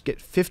purchasers, get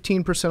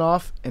 15%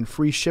 off and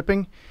free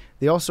shipping.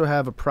 They also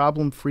have a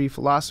problem-free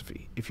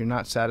philosophy. If you're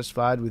not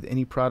satisfied with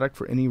any product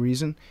for any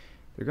reason,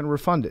 they're going to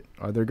refund it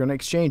or they're going to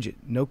exchange it.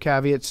 No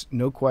caveats,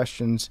 no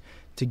questions.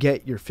 To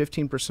get your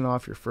 15%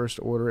 off your first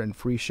order and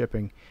free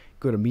shipping,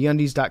 go to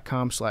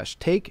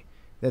MeUndies.com/take.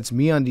 That's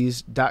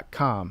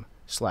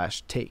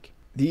MeUndies.com/take.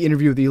 The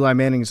interview with Eli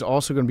Manning is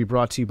also going to be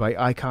brought to you by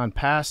Icon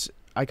Pass.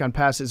 Icon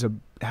Pass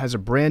has a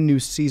brand new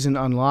season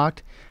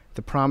unlocked,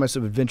 the promise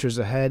of adventures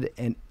ahead,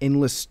 and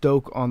endless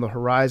stoke on the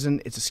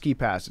horizon. It's a ski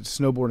pass. It's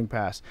a snowboarding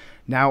pass.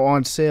 Now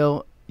on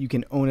sale, you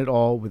can own it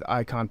all with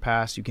Icon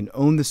Pass. You can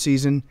own the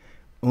season,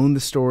 own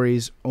the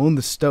stories, own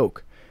the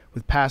stoke.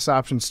 With pass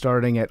options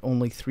starting at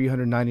only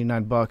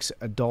 $399,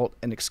 adult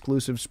and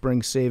exclusive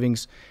spring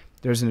savings.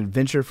 There's an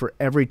adventure for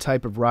every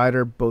type of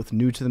rider, both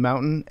new to the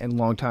mountain and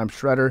longtime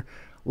shredder.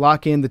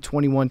 Lock in the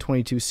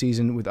 21-22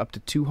 season with up to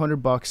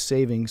 $200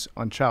 savings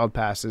on child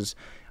passes,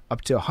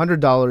 up to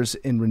 $100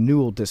 in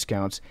renewal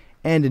discounts,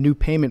 and a new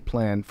payment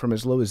plan from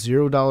as low as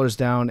 $0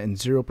 down and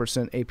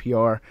 0%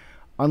 APR,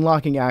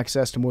 unlocking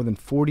access to more than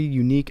 40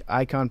 unique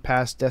Icon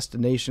Pass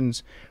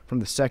destinations from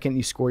the second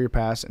you score your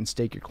pass and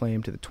stake your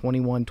claim to the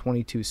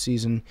 21-22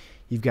 season.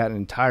 You've got an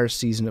entire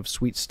season of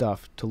sweet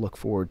stuff to look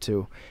forward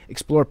to.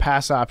 Explore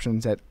pass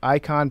options at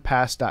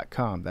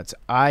iconpass.com. That's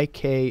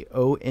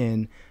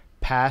IKON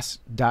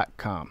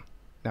pass.com.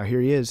 Now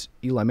here he is,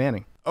 Eli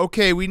Manning.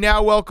 Okay, we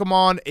now welcome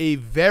on a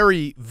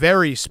very,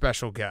 very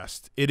special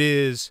guest. It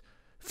is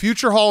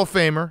future Hall of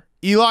Famer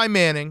Eli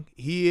Manning.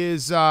 He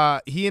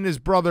and his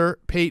brother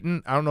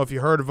Peyton, I don't know if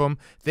you heard of him,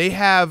 they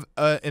have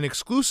an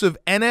exclusive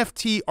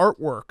NFT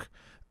artwork,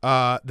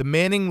 the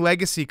Manning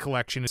Legacy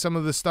Collection. Some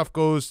of the stuff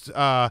goes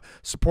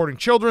supporting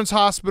Children's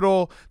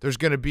Hospital. There's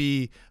going to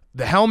be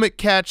the helmet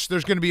catch.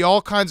 There's going to be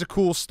all kinds of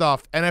cool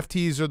stuff.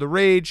 NFTs are the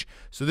rage,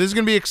 so this is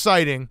going to be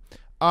exciting.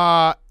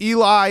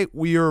 Eli,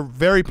 we are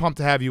very pumped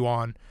to have you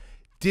on.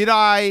 Did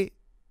I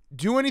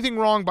do anything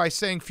wrong by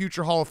saying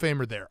future Hall of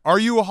Famer there? Are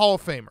you a Hall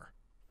of Famer?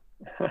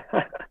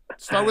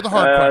 Start with a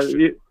hard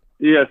question.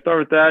 Yeah, start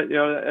with that. You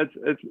know,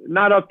 it's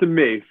not up to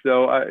me.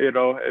 So, you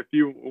know, if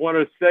you want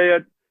to say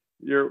it,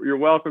 you're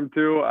welcome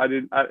to.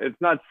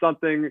 It's not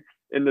something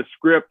in the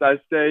script I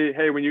say,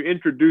 hey, when you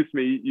introduce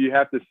me, you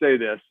have to say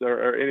this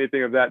or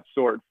anything of that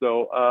sort.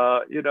 So,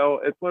 you know,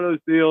 it's one of those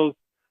deals.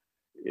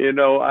 You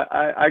know,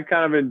 I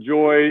kind of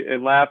enjoy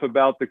and laugh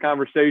about the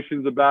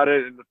conversations about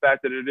it and the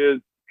fact that it is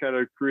kind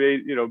of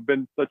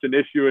been such an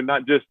issue, and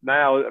not just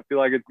now. I feel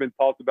like it's been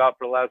talked about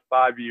for the last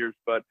 5 years,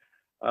 but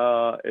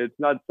it's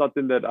not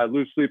something that I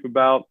lose sleep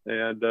about.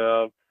 And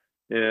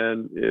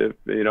if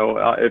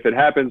if it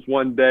happens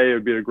one day, it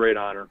would be a great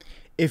honor.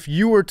 If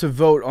you were to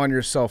vote on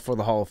yourself for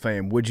the Hall of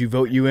Fame, would you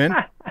vote you in?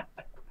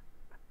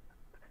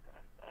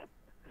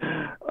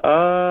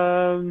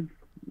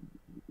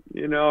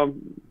 You know,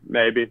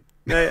 maybe.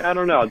 I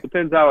don't know. It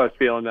depends how I was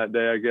feeling that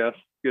day, I guess.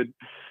 Good.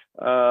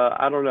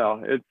 I don't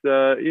know. It's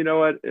you know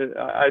what?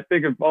 I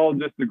think of all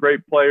just the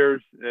great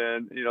players,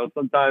 and you know,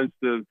 sometimes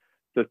to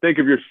think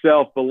of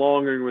yourself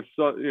belonging with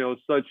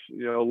such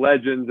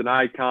legends and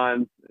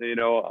icons. You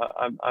know,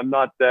 I'm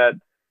not that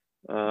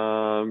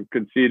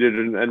conceited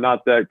and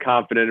not that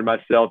confident in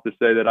myself to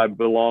say that I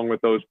belong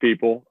with those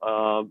people.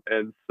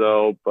 And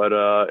so, but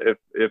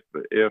if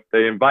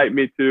they invite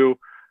me to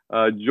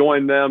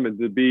join them and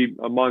to be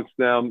amongst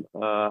them,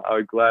 I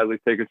would gladly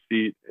take a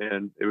seat,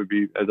 and it would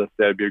be, as I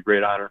said, it'd be a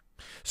great honor.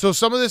 So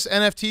some of this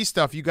NFT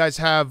stuff you guys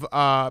have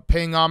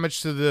paying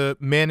homage to the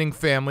Manning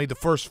family, the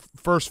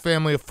first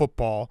family of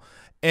football,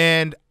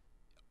 and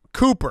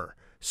Cooper.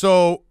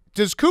 So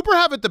does Cooper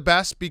have it the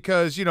best?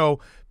 Because, you know,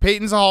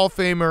 Peyton's a Hall of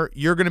Famer,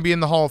 you're going to be in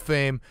the Hall of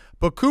Fame,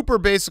 but Cooper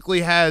basically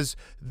has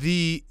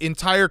the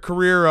entire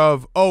career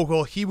of, oh,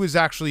 well, he was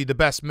actually the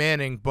best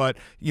Manning, but,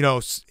 you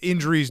know,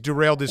 injuries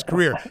derailed his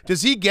career.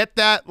 Does he get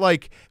that?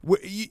 Like,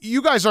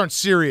 you guys aren't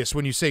serious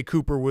when you say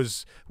Cooper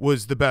was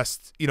the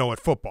best, you know, at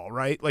football,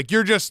 right? Like,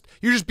 you're just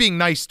being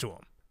nice to him.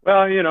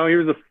 Well, you know, he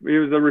was a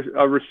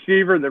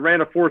receiver that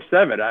ran a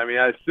 4.7. I mean,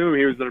 I assume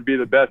he was going to be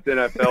the best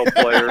NFL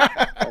player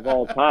of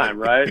all time,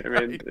 right? I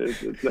mean,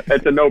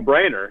 it's a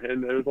no-brainer.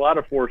 And there's a lot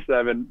of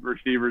 4.7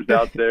 receivers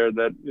out there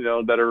that, you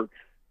know, that are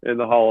in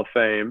the Hall of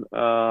Fame.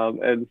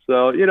 And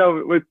so, you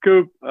know, with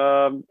Coop,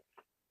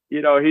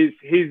 you know,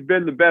 he's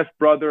been the best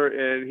brother,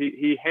 and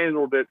he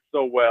handled it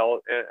so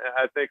well. And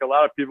I think a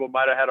lot of people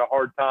might have had a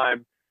hard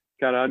time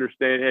kind of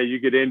understand, hey, you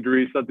get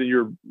injuries, something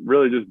you're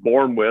really just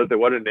born with. It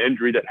wasn't an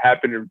injury that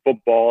happened in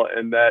football,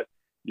 and that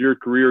your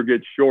career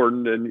gets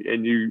shortened,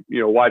 and you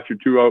watch your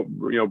two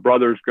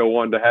brothers go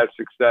on to have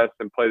success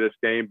and play this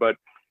game. But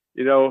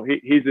you know,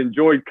 he's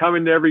enjoyed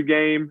coming to every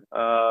game.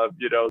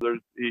 You know,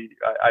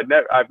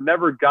 I've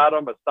never got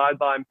him a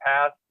sideline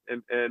pass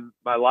in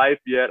my life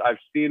yet. I've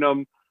seen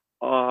him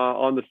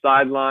on the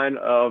sideline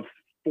of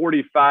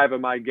 45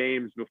 of my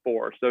games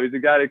before. So he's a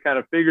guy that kind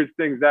of figures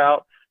things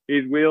out.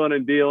 He's wheeling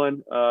and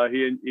dealing.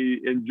 He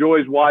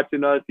enjoys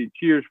watching us. He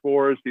cheers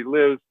for us. He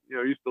used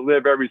to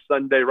live every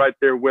Sunday right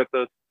there with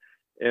us.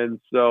 And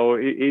so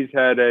he's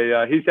had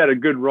a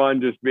good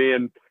run just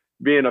being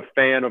a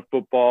fan of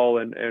football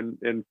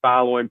and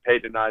following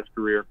Peyton and I's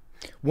career.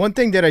 One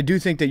thing that I do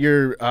think that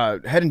you're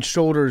head and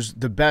shoulders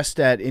the best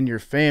at in your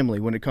family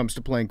when it comes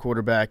to playing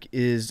quarterback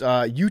is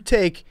you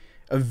take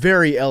a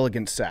very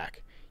elegant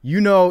sack. I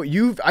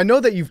know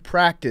that you've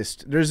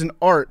practiced. There's an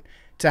art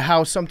to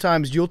how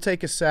sometimes you'll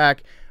take a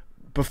sack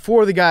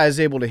before the guy is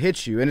able to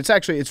hit you, and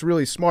it's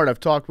really smart. I've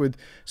talked with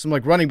some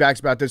running backs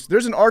about this.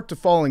 There's an art to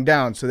falling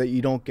down so that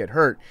you don't get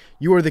hurt.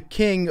 You are the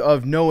king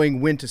of knowing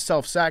when to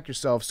self-sack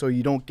yourself so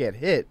you don't get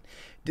hit.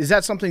 Is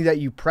that something that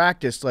you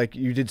practiced, like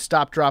you did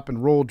stop, drop,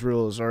 and roll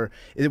drills, or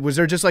was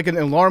there just an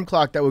alarm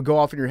clock that would go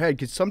off in your head?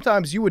 Because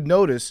sometimes you would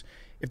notice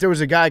if there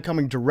was a guy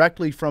coming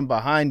directly from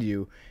behind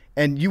you,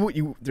 and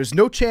there's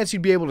no chance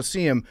you'd be able to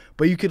see him,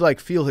 but you could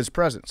feel his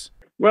presence.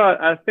 Well,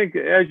 I think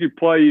as you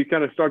play, you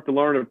kind of start to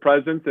learn a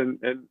presence, and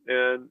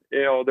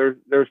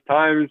there's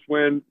times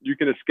when you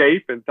can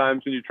escape and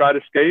times when you try to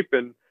escape,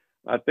 and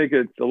I think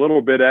it's a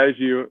little bit as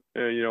you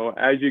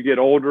get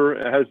older,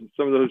 as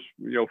some of those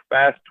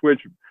fast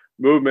twitch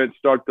movements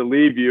start to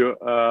leave you,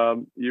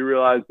 you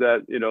realize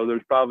that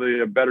there's probably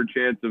a better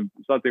chance of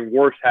something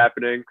worse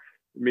happening.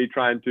 Me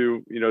trying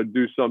to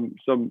do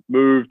some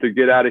move to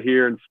get out of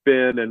here and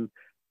spin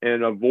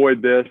and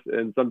avoid this,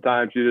 and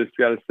sometimes you just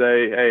got to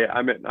say, hey,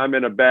 I'm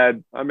in a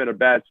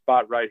bad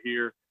spot right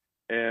here,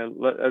 and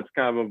let's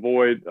kind of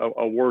avoid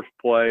a worse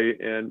play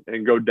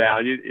and go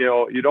down.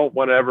 You don't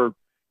want to ever.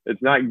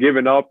 It's not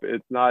giving up.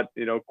 It's not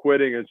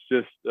quitting. It's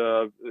just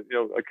a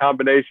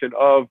combination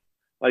of,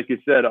 like you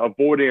said,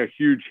 avoiding a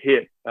huge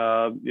hit.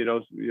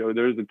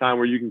 There's a time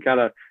where you can kind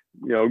of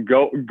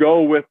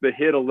go with the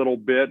hit a little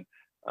bit.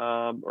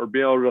 Or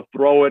being able to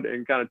throw it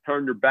and kind of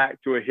turn your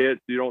back to a hit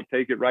so you don't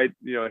take it right,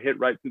 hit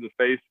right to the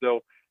face.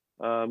 So,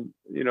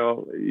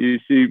 you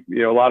see,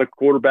 a lot of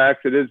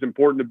quarterbacks, it is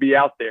important to be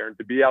out there and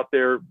to be out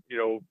there,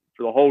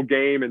 for the whole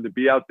game and to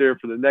be out there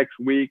for the next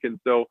week. And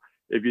so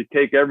if you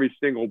take every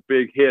single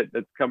big hit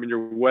that's coming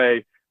your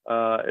way,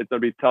 it's going to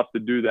be tough to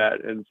do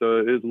that. And so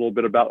it is a little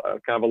bit about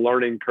kind of a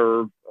learning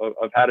curve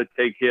of how to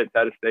take hits,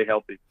 how to stay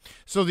healthy.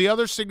 So the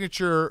other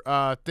signature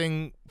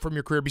thing from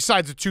your career,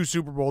 besides the 2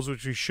 Super Bowls,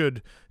 which we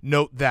should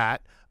note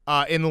that,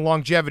 in the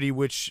longevity,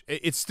 which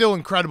it's still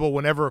incredible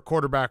whenever a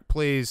quarterback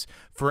plays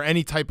for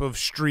any type of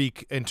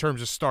streak in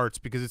terms of starts,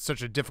 because it's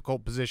such a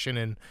difficult position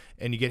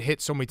and you get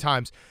hit so many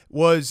times,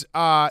 was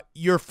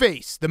your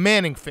face, the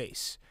Manning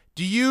face.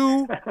 Did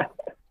you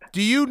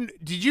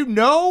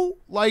know,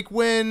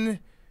 when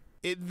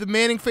the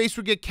Manning face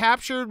would get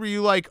captured? Were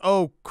you like,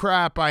 oh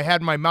crap, I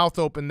had my mouth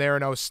open there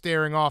and I was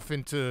staring off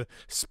into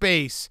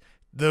space,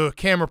 the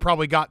camera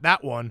probably got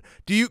that one?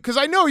 Because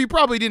I know you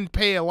probably didn't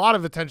pay a lot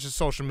of attention to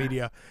social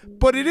media,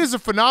 but it is a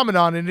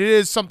phenomenon, and it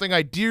is something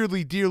I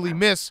dearly, dearly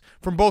miss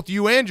from both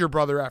you and your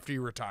brother after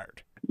you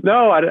retired.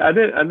 No, I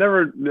didn't. I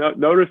never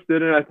noticed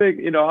it. And I think,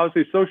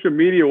 obviously social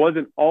media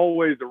wasn't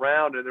always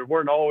around, and there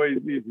weren't always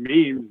these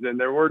memes, and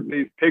there weren't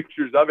these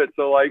pictures of it.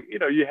 So I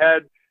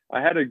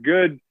had a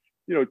good,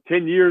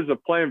 10 years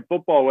of playing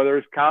football, whether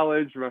it's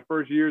college or my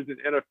first years in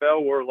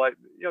NFL, where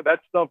that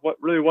stuff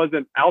really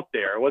wasn't out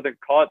there. It wasn't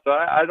caught. So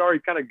I'd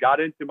already kind of got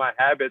into my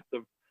habits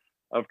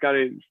of kind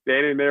of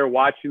standing there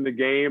watching the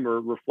game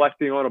or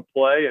reflecting on a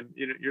play. And,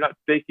 you're not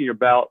thinking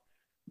about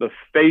the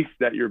face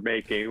that you're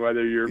making,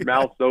 whether your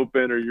mouth's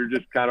open or you're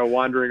just kind of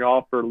wandering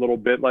off for a little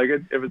bit.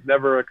 It was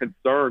never a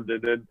concern.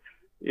 And then,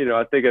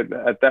 I think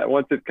at that,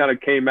 once it kind of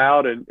came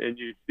out and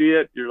you see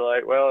it, you're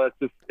like, well,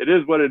 it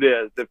is what it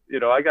is. If,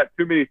 I got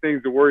too many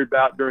things to worry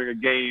about during a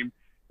game.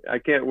 I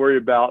can't worry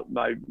about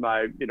my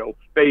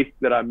face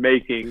that I'm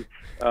making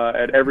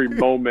at every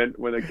moment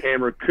when the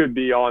camera could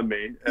be on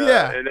me.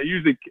 And it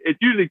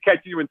usually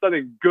catches you when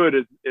something good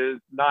is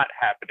not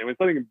happening. When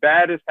something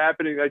bad is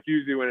happening, that's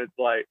usually when it's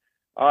like,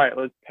 all right,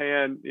 let's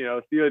pan,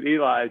 see what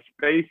Eli's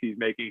face he's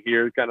making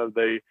here, kind of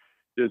the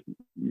just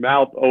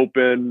mouth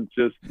open,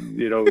 just,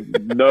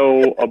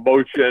 no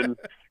emotion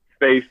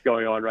face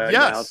going on right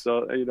now.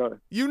 So, it.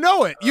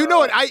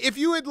 If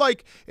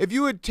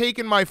you had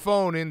taken my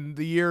phone in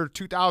the year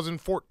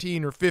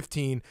 2014 or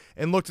 15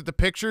 and looked at the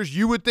pictures,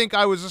 you would think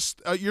I was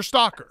your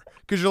stalker,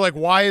 because you're like,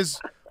 why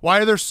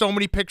are there so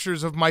many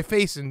pictures of my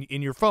face in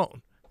your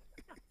phone?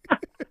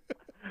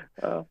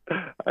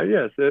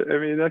 Yes, I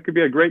mean, that could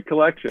be a great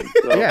collection.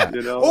 So, yeah.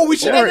 Oh, we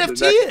should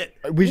NFT it.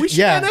 We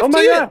should NFT oh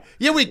my God. it.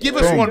 Yeah, wait, give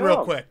us one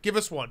real quick. Give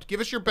us one. Give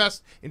us your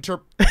best There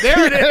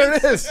it is. There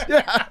it is.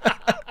 Yeah.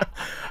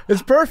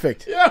 It's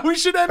perfect. Yeah, we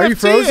should NFT it. Are you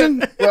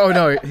frozen? Oh,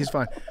 no, he's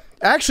fine.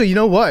 Actually, you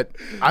know what?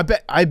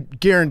 I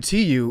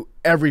guarantee you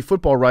every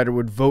football writer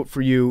would vote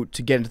for you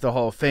to get into the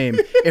Hall of Fame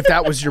if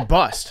that was your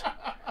bust.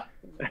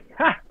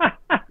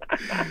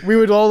 We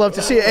would all love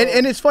to see it.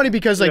 And it's funny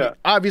because,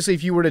 obviously,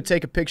 if you were to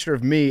take a picture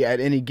of me at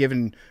any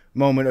given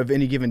moment of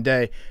any given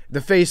day,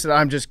 the face that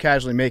I'm just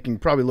casually making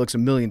probably looks a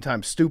million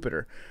times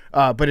stupider.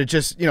 But it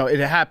just, it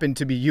happened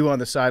to be you on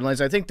the sidelines.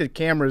 I think the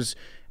cameras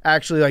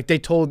actually, they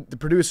told the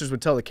producers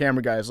would tell the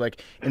camera guys,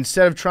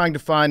 instead of trying to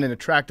find an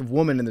attractive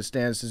woman in the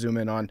stands to zoom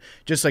in on,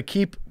 just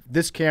keep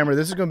this camera.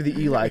 This is going to be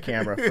the Eli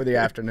camera for the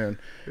afternoon.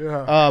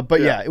 Yeah.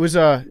 But it was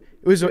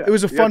It was a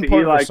You fun got the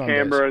part Eli of our Sundays.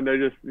 camera, and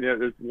they're just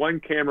there's one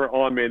camera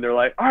on me, and they're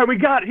like, all right, we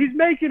got it. He's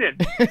making it.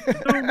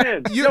 Zoom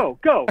in.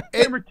 Go.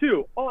 Camera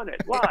 2 on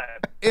it live.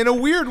 In a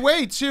weird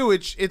way too,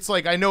 it's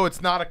like, I know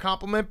it's not a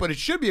compliment, but it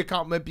should be a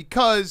compliment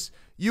because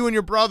you and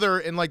your brother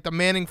and like the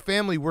Manning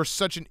family were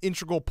such an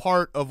integral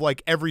part of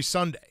like every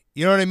Sunday.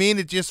 You know what I mean?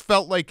 It just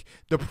felt like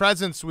the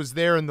presence was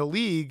there in the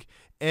league,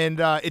 and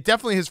it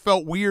definitely has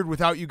felt weird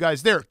without you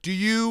guys there. Do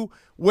you?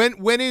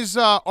 When is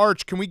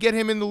Arch? Can we get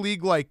him in the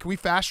league? Like, can we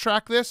fast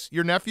track this?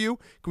 Your nephew?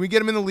 Can we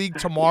get him in the league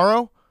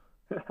tomorrow?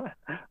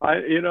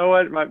 You know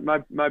what?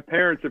 My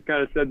parents have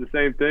kind of said the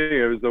same thing.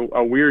 It was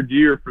a weird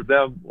year for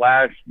them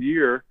last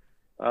year.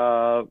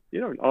 Not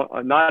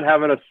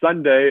having a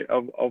Sunday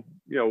of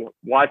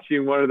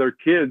watching one of their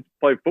kids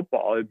play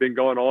football. It had been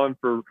going on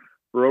for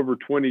over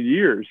 20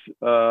 years,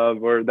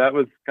 where that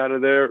was kind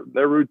of their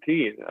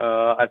routine.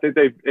 I think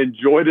they've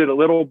enjoyed it a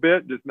little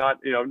bit, just not,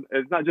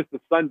 it's not just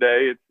the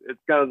Sunday. It's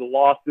kind of the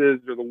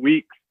losses or the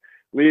weeks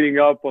leading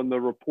up on the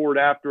report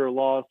after a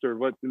loss, or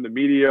what's in the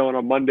media on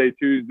a Monday,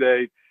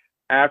 Tuesday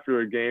after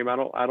a game. I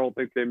don't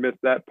think they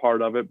missed that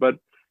part of it, but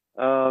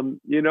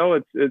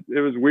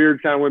it was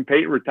weird kind of when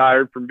Peyton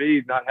retired for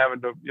me, not having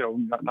to,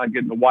 not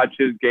getting to watch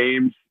his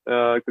games,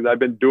 because I've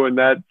been doing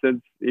that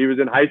since he was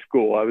in high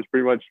school. I was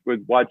pretty much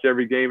would watch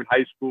every game in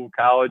high school,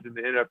 college, and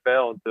the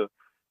NFL, and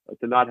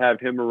to not have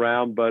him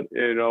around. But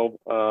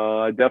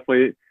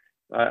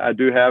I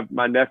do have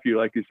my nephew,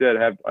 like you said,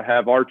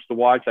 have Arch to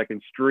watch. I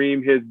can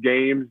stream his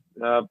games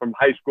from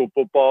high school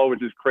football,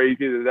 which is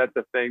crazy that that's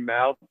a thing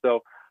now.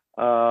 So.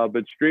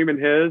 But streaming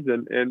his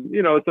and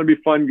it's gonna be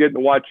fun getting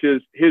to watch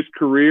his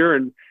career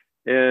and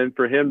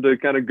for him to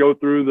kind of go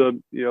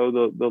through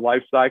the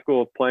life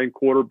cycle of playing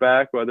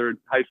quarterback, whether it's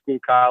high school,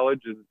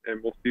 college, and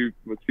we'll see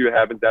what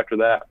happens after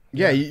that.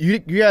 Yeah, you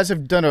guys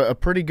have done a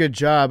pretty good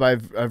job.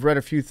 I've read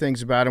a few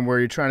things about him where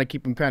you're trying to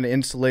keep him kind of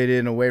insulated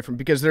and away from,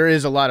 because there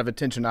is a lot of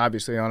attention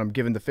obviously on him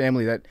given the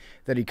family that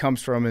he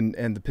comes from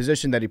and the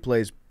position that he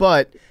plays,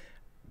 but.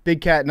 Big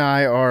Cat and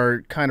I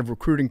are kind of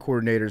recruiting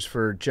coordinators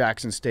for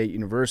Jackson State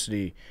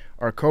University.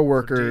 Our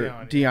coworker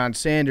Deion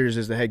Sanders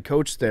is the head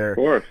coach there. Of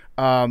course.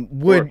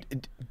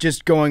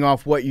 Just going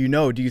off what you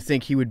know, do you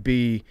think he would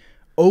be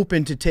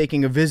open to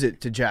taking a visit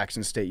to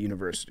Jackson State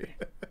University?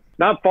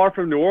 Not far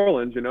from New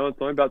Orleans,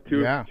 it's only about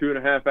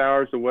 2.5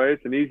 hours away.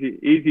 It's an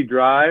easy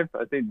drive.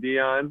 I think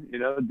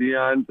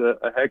Deion's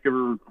a heck of a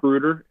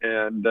recruiter,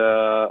 and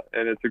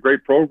it's a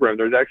great program.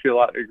 There's actually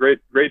a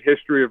great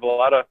history of a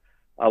lot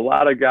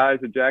of guys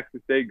at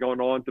Jackson State going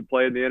on to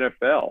play in the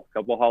NFL. A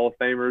couple of Hall of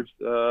Famers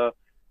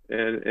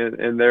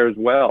and there as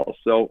well.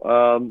 So,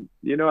 I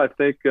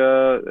think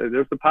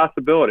there's a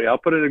possibility. I'll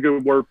put in a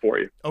good word for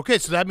you. Okay,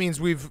 so that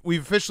means we've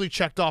officially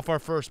checked off our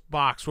first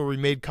box where we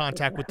made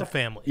contact with the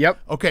family. Yep.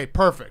 Okay,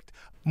 perfect.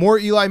 More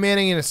Eli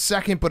Manning in a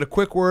second, but a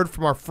quick word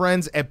from our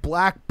friends at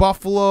Black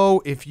Buffalo.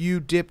 If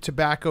you dip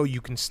tobacco, you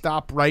can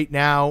stop right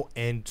now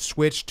and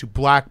switch to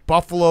Black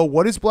Buffalo.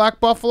 What is Black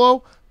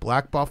Buffalo?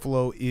 Black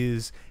Buffalo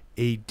is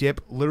a dip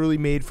literally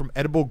made from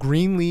edible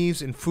green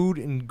leaves and food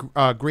and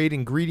grade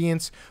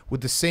ingredients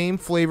with the same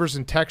flavors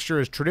and texture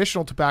as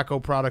traditional tobacco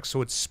products,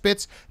 so it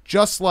spits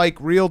just like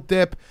real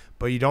dip,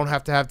 but you don't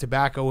have to have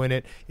tobacco in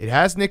it. It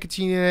has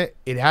nicotine in it.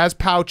 It has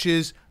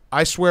pouches.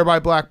 I swear by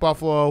Black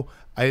Buffalo.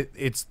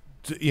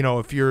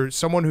 If you're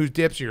someone who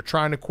dips or you're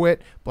trying to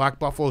quit, Black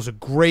Buffalo is a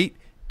great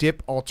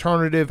dip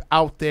alternative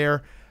out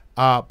there.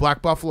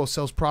 Black Buffalo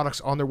sells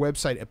products on their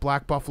website at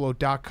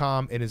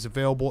blackbuffalo.com and is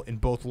available in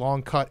both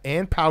long cut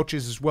and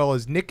pouches, as well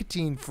as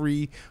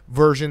nicotine-free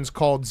versions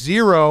called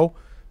Zero.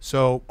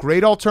 So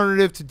great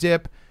alternative to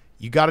dip.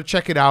 You got to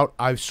check it out.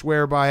 I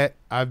swear by it.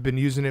 I've been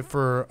using it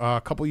for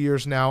a couple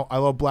years now. I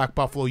love Black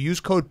Buffalo.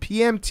 Use code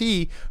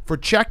PMT for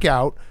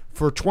checkout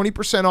for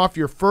 20% off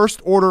your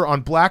first order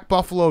on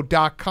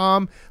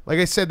blackbuffalo.com. Like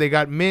I said, they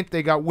got mint,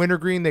 they got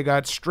wintergreen, they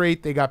got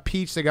straight, they got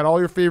peach, they got all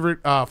your favorite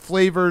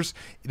flavors.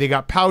 They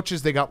got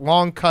pouches, they got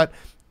long cut,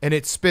 and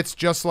it spits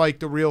just like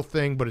the real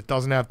thing, but it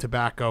doesn't have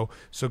tobacco.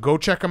 So go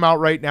check them out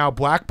right now,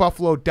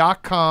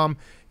 blackbuffalo.com.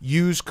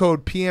 Use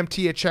code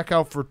PMT at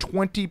checkout for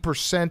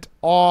 20%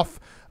 off.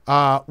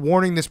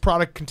 Warning, this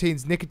product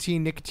contains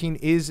nicotine. Nicotine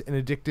is an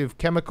addictive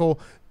chemical.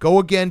 Go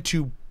again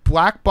to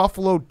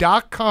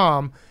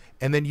blackbuffalo.com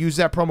and then use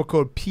that promo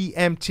code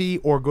PMT,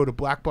 or go to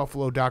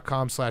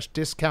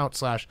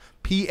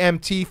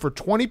blackbuffalo.com/discount/PMT for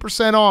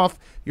 20% off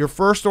your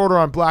first order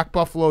on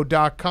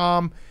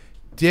blackbuffalo.com.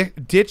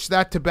 Ditch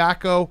that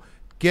tobacco.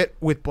 Get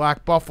with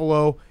Black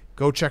Buffalo.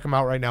 Go check them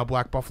out right now,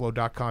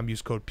 blackbuffalo.com.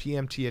 Use code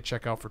PMT at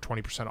checkout for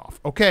 20% off.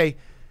 Okay,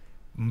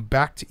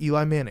 back to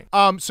Eli Manning.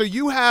 So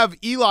you have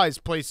Eli's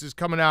Places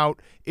coming out.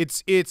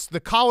 It's the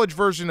college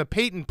version of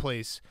Peyton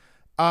Place.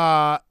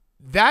 That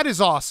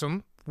is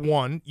awesome.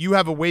 One, you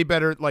have a way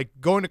better, like,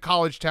 going to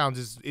college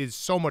towns is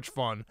so much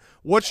fun.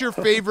 What's your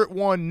favorite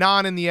one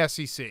non in the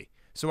SEC?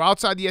 So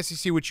outside the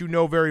SEC, which you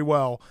know very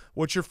well,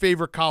 what's your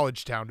favorite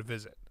college town to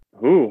visit?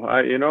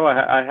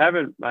 I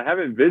haven't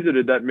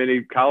visited that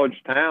many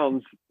college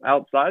towns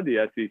outside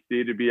the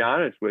SEC, to be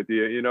honest with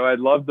you. I'd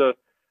love to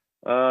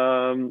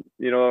I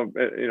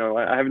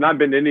have not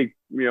been to any,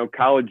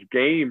 college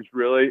games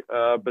really,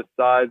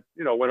 besides,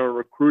 went on a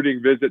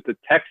recruiting visit to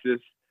Texas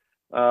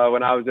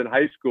when I was in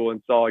high school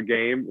and saw a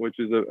game, which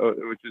is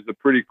a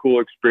pretty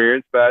cool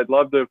experience. But I'd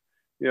love to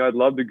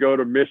go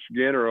to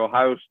Michigan or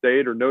Ohio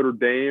State or Notre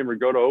Dame or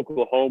go to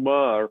Oklahoma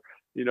or,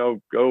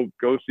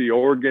 go see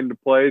Oregon to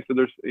play. So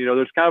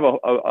there's kind of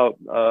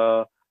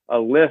a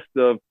list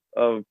of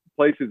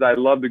places I'd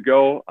love to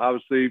go.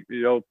 Obviously,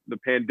 the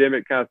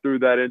pandemic kind of threw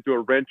that into a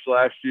wrench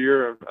last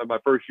year, my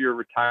first year of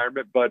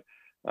retirement. But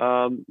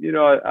I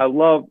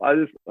love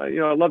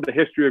the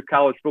history of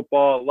college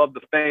football. I love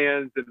the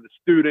fans and the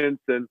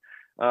students and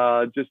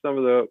just some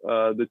of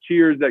the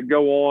cheers that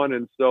go on.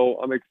 And so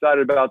I'm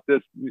excited about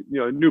this,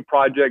 new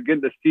project,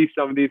 getting to see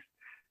some of these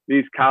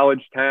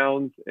college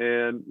towns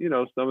and,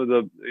 some of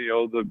the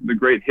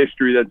great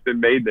history that's been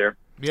made there.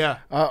 Yeah.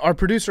 Our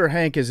producer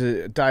Hank is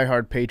a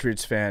diehard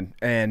Patriots fan,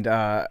 and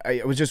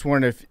I was just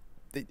wondering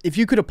if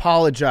you could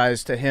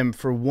apologize to him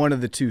for one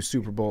of the two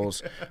Super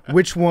Bowls,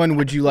 which one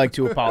would you like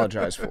to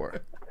apologize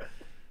for?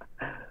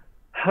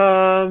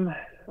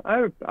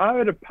 I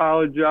would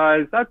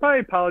apologize. I'd probably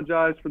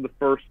apologize for the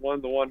first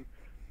one, the one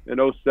in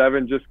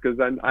 2007, just because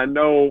I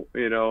know,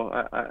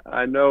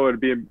 I know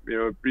it'd be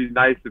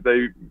nice if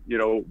they,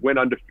 went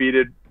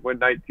undefeated, went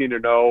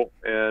 19-0,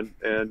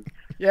 and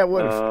yeah, it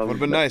would have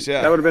been nice.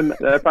 Yeah,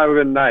 that probably would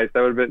have been nice.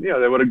 That would have been,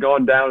 they would have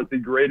gone down as the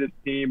greatest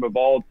team of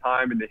all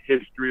time in the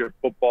history of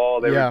football.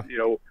 They would,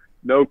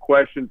 no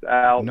questions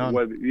out,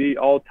 whether the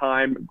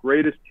all-time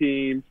greatest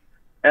teams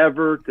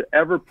ever to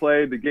ever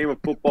play the game of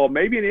football,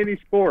 maybe in any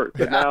sport,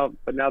 but now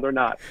they're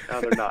not.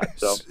 Now they're not.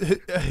 So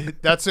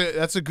that's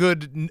a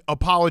good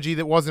apology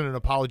that wasn't an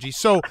apology.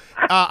 So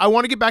I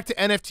want to get back to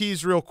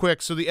NFTs real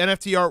quick. So the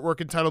NFT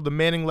artwork entitled the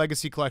Manning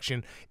Legacy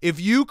Collection. If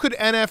you could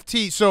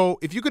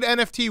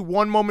NFT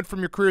one moment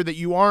from your career that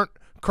you aren't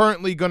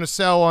currently going to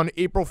sell on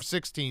April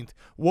 16th,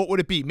 what would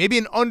it be? Maybe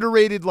an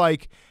underrated,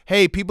 like,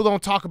 hey, people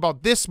don't talk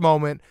about this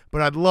moment,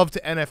 but I'd love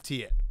to NFT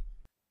it.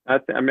 I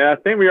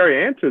think we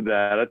already answered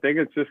that. I think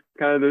it's just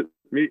kind of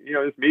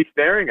it's me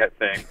staring at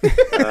things.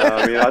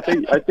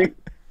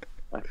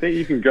 I think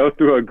you can go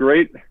through a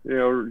great,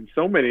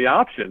 so many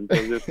options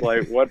of just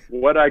like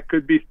what I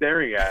could be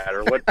staring at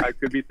or what I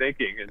could be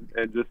thinking,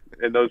 and just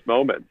in those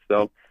moments.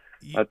 So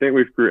I think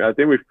we've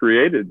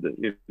created,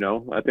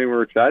 I think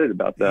we're excited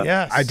about that.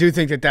 Yes. I do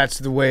think that that's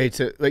the way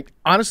to, like,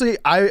 honestly,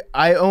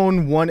 I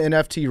own one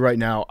NFT right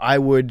now. I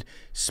would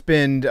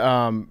spend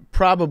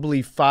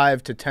probably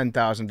 $5,000 to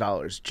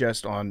 $10,000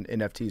 just on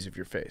NFTs of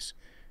your face.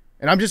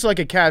 And I'm just like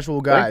a casual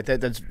guy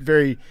that's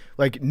very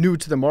like new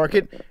to the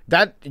market.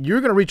 That you're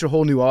going to reach a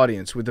whole new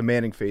audience with the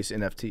Manning face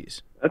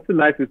NFTs. That's the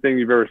nicest thing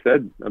you've ever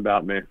said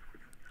about me.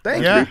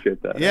 Thank you.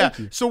 Appreciate that. Yeah.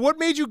 So what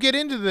made you get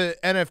into the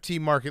NFT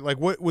market? Like,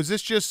 what was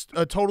this just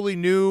a totally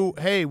new,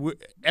 hey,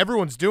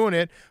 everyone's doing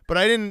it, but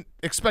I didn't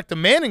expect the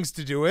Mannings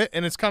to do it,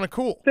 and it's kind of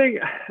cool.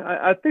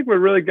 I think what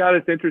really got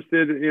us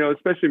interested,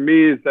 especially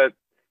me, is that,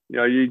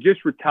 you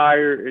just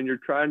retire and you're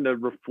trying to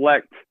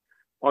reflect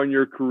on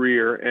your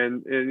career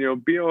and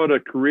be able to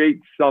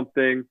create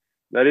something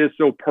that is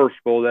so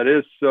personal, that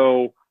is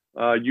so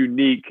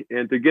unique,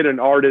 and to get an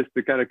artist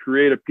to kind of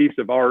create a piece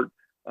of art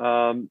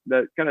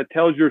that kind of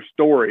tells your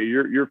story,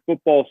 your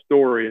football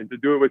story, and to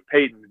do it with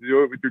Peyton, to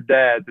do it with your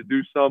dad, to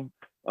do some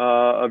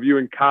of you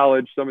in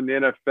college, some in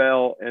the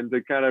NFL, and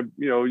to kind of,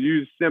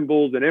 use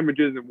symbols and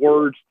images and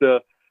words to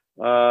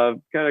kind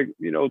of,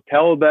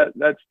 tell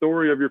that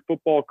story of your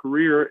football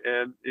career.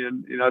 And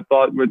I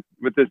thought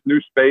with this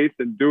new space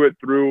and do it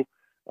through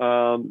the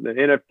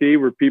NFT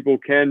where people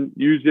can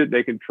use it,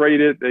 they can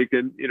trade it, they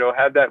can,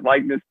 have that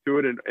likeness to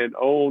it and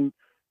own,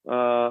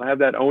 have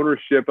that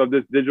ownership of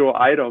this digital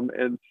item.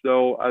 And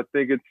so I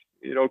think it's,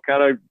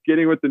 kind of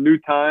getting with the new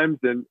times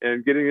and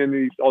getting in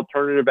these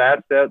alternative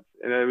assets.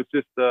 And it was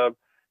just kind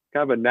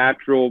of a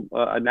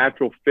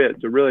natural fit.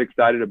 So really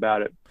excited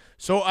about it.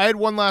 So I had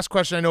one last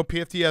question. I know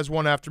PFT has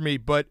one after me,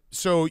 but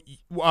so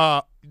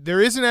there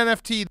is an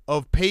NFT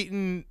of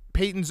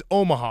Peyton's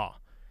Omaha.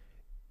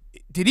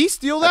 Did he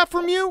steal that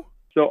from you?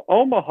 So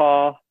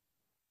Omaha,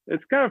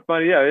 it's kind of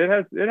funny. Yeah, it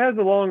has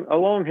a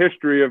long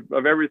history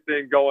of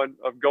everything going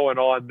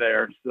on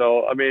there.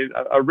 So I mean,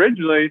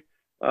 originally,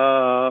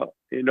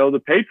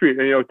 the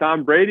Patriots,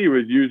 Tom Brady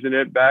was using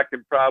it back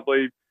in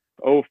probably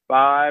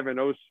 2005 and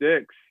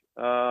 2006.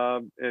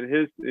 And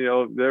his,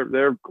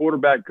 their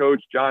quarterback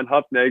coach, John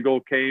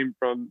Huffnagel, came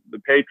from the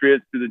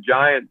Patriots to the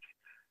Giants.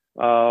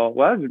 Well,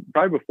 that was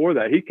probably before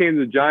that. He came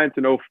to the Giants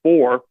in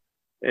 2004,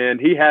 and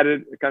he had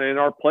it kind of in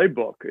our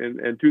playbook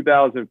in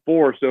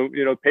 2004. So,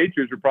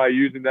 Patriots were probably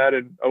using that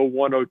in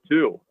 2001,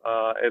 2002,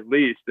 at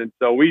least. And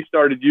so we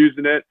started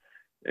using it,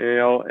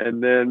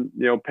 and then,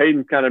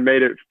 Peyton kind of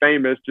made it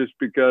famous just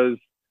because,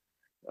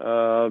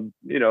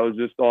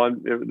 just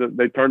on,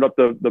 they turned up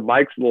the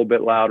mics a little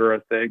bit louder, I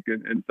think,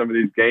 in some of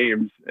these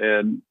games,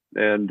 and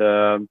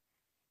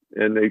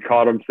they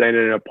caught him saying it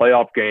in a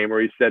playoff game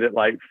where he said it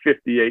like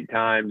 58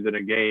 times in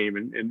a game,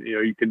 and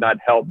you could not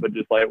help but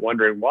just like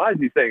wondering, why is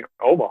he saying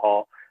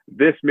Omaha?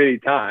 this many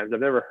times. I've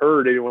never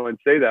heard anyone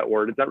say that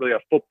word. It's not really a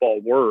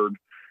football word,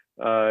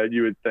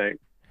 you would think.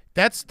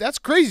 That's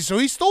crazy. So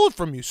he stole it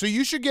from you. So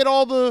you should get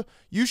all the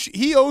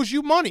he owes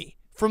you money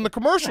from the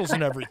commercials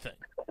and everything.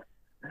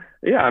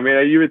 Yeah, I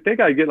mean, you would think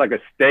I'd get like a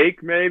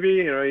steak, maybe.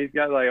 You know, he's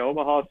got like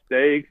Omaha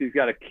steaks. He's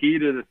got a key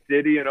to the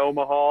city in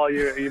Omaha.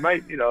 You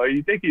might,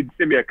 you think he'd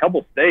send me a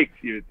couple steaks.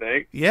 You would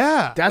think.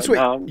 Yeah, that's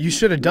what you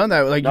should have done.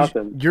 That like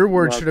your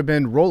word should have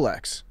been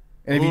Rolex.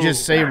 And if you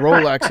just say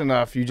Rolex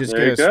enough, you just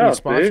get a sweet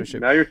sponsorship. See?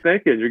 Now you're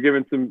thinking. You're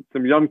giving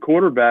some young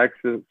quarterbacks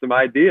some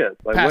ideas.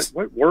 Like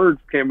what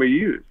words can we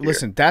use here?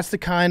 Listen, that's the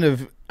kind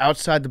of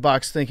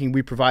outside-the-box thinking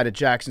we provide at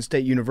Jackson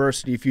State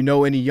University. If you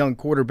know any young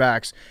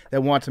quarterbacks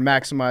that want to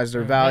maximize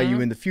their value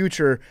in the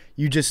future,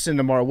 you just send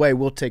them our way.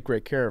 We'll take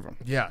great care of them.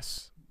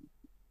 Yes.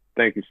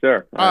 Thank you,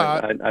 sir.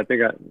 I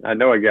think I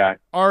know a guy.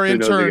 Our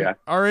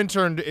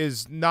intern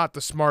is not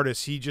the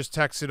smartest. He just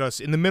texted us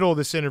in the middle of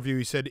this interview.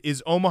 He said,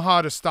 "Is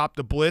Omaha to stop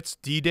the blitz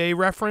D-Day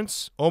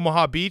reference?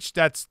 Omaha Beach?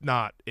 That's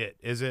not it,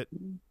 is it?"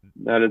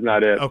 That is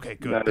not it. Okay,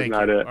 good. That Thank is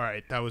not you. it. All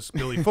right, that was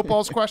Billy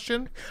Football's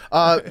question.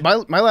 My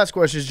last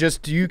question is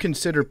just: do you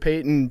consider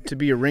Peyton to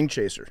be a ring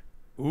chaser?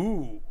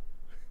 Ooh.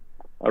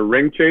 A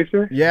ring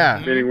chaser?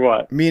 Yeah. Meaning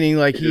what? Meaning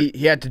like he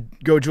had to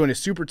go join a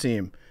super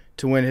team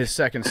to win his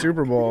second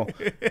Super Bowl,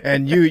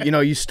 and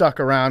you stuck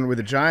around with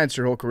the Giants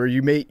your whole career.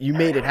 You made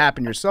it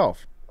happen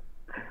yourself.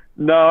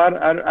 No,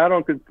 I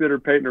don't consider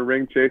Peyton a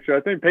ring chaser.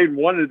 I think Peyton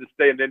wanted to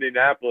stay in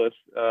Indianapolis.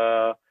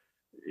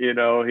 He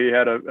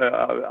had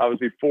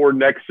obviously 4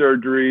 neck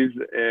surgeries,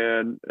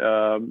 and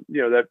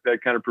that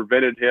kind of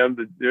prevented him.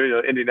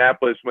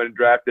 Indianapolis went and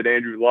drafted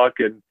Andrew Luck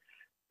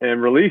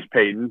and released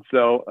Peyton.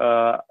 So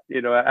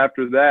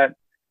after that,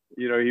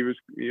 he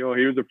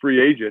was a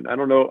free agent. I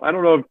don't know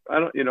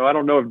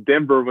if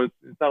Denver was.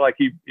 It's not like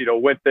he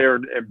went there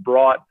and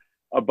brought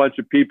a bunch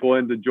of people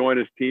in to join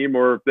his team,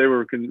 or if they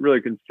were really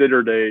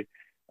considered a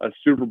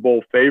Super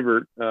Bowl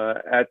favorite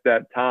at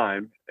that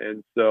time.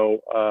 And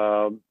so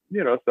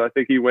so I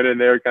think he went in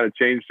there, kind of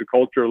changed the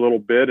culture a little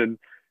bit, and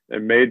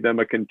made them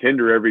a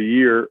contender every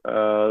year,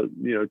 to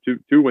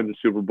win the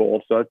Super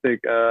Bowl. So I think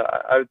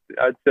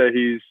I'd say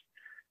he's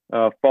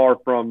far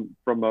from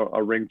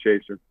a ring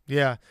chaser.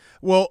 Yeah.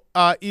 Well,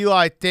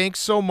 Eli, thanks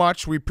so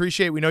much. We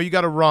appreciate it. We know you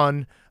got to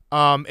run.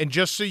 And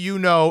just so you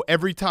know,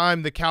 every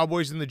time the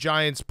Cowboys and the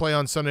Giants play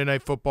on Sunday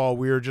Night Football,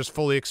 we are just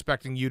fully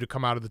expecting you to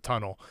come out of the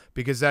tunnel,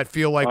 because I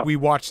feel like we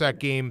watched that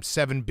game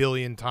 7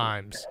 billion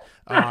times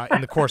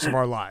in the course of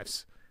our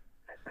lives.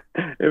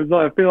 I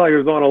feel like it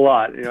was on a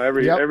lot.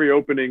 Every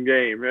opening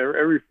game,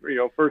 every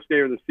first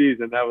game of the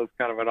season, that was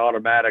kind of an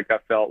automatic. I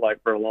felt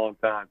like for a long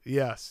time.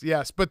 Yes.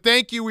 But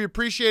thank you. We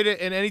appreciate it.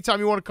 And anytime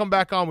you want to come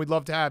back on, we'd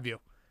love to have you.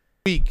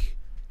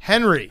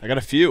 Henry. I got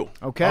a few.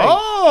 Okay.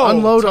 Oh,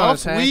 unload on tough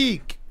us, Hank.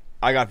 week.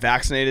 I got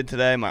vaccinated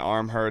today. My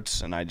arm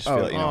hurts, and I just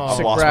feel I've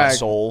sick lost brag. my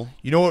soul.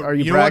 You know what? Are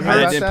you know what bragging I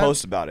hurts? about didn't that?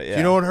 post about it. Yeah.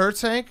 You know what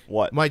hurts, Hank?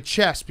 What? My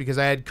chest, because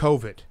I had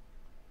COVID.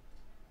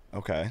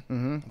 Okay.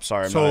 I'm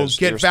sorry. I'm So not as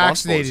get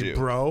irresponsible as vaccinated, you.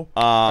 bro.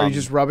 Are you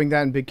just rubbing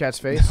that in Big Cat's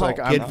face? No, like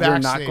get you're not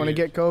vaccinated. going to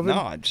get COVID? No,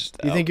 I just.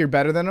 You think you're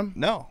better than him?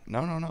 No.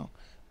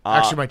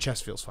 Actually, my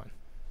chest feels fine.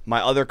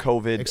 My other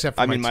COVID. Except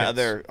for my my tits.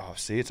 other. Oh,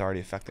 see, it's already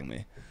affecting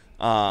me.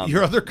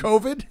 Your other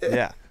COVID?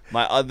 Yeah.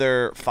 My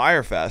other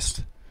Fyre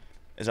Fest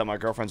is that my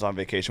girlfriend's on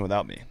vacation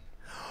without me.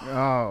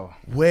 Oh.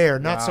 Where?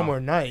 Not somewhere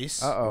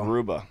nice. Uh-oh.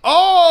 Aruba.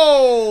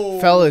 Oh!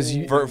 Fellas,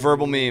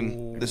 Verbal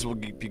meme. This will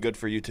be good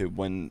for YouTube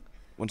when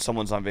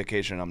someone's on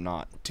vacation and I'm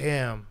not.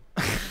 Damn.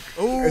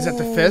 Is that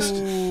the fist?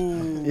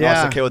 No, it's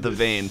Yeah. the kid with the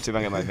vein. See if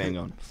I can get my vein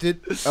going.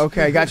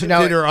 Okay, I got you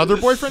now. Did her other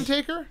boyfriend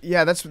take her?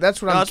 Yeah, that's what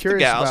No, I'm it's the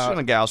curious gals. She's on a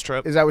about. gals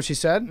trip. Is that what she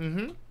said?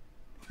 Mm-hmm.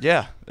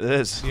 Yeah, it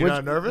is. You're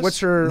not nervous? What's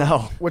her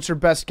No. What's her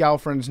best gal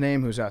friend's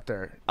name? Who's out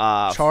there?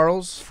 Uh,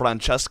 Charles.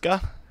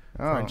 Francesca,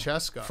 Oh.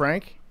 Francesca.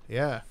 Frank.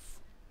 Yeah.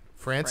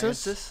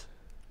 Francis?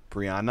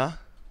 Brianna,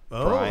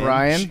 Oh.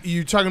 Brian.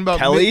 You talking about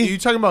Kelly? You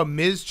talking about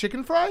Ms.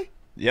 Chicken Fry?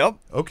 Yep.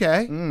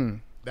 Okay.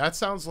 Mm. That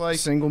sounds like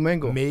Single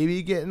mingle.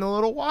 maybe getting a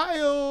little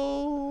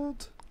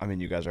wild. I mean,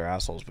 you guys are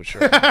assholes, but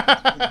sure.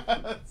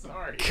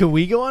 Sorry. Can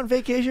we go on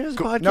vacation as a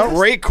podcast? No.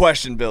 Great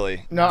question,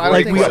 Billy. No, I don't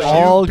Like think we so.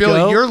 all Billy,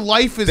 go? your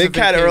life is Big a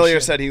Cat vacation. earlier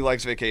said he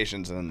likes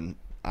vacations, and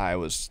I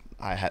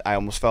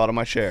almost fell out of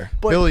my chair.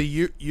 But-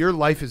 Billy, your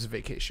life is a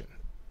vacation.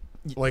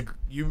 Like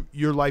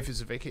your life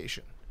is a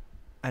vacation.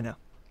 I know.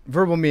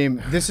 Verbal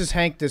meme. This is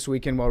Hank this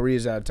weekend while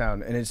Rhea's out of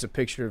town, and it's a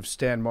picture of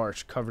Stan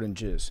Marsh covered in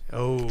jizz.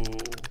 Oh.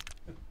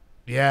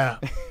 Yeah.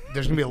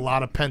 There's gonna be a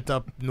lot of pent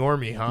up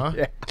normie, huh?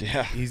 Yeah.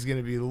 Yeah. He's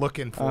gonna be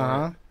looking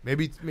for it.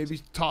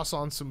 Maybe toss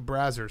on some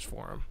brazzers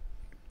for him.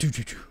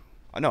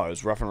 I know, it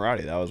was rough and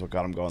rowdy. That was what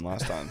got him going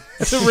last time.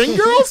 The Ring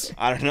Girls?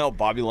 I don't know.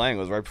 Bobby Lang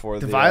was right before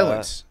the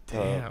violence.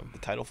 Damn. the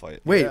title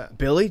fight. Wait, Yeah.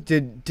 Billy?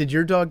 Did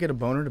your dog get a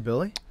boner to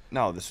Billy?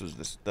 No, this was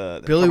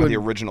the Billy would- the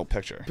original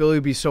picture. Billy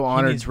would be so He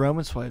honored. needs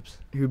Roman swipes.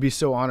 He would be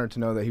so honored to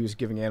know that he was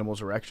giving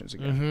animals erections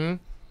again.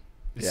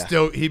 Mm-hmm.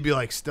 Yeah. He'd be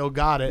like, still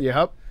got it.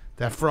 Yep.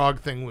 That frog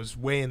thing was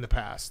way in the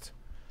past.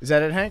 Is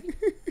that it, Hank?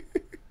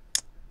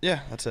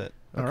 Yeah, that's it.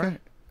 All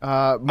right.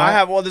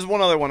 There's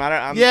one other one.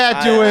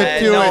 Do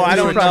it. No,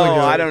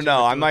 I don't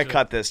know. I might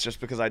cut this just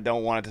because I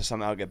don't want it to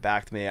somehow get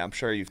back to me. I'm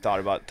sure you've thought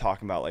about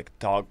talking about like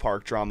dog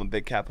park drama,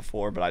 Big Cat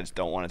before, but I just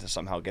don't want it to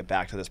somehow get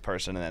back to this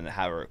person and then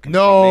have her.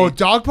 No, me.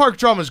 dog park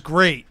drama is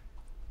great.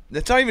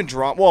 It's not even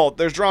drama. Well,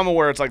 there's drama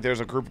where it's like there's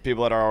a group of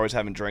people that are always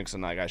having drinks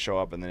and like I show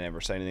up and they never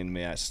say anything to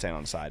me. I stand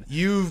on the side.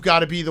 You've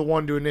got to be the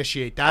one to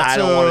initiate. I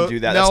don't want to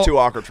do that. That's too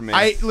awkward for me.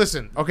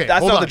 Listen. Okay,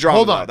 that's not the drama.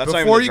 Hold on. That's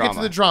Before you get to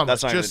the drama,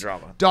 that's not even the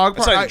drama. Dog park.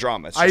 That's not even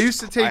drama. It's I just, used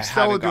to take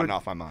Stella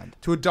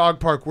to a dog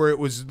park where it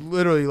was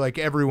literally like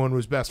everyone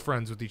was best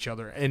friends with each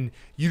other, and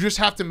you just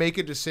have to make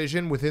a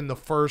decision within the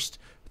first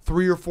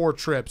 3 or 4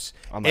 trips.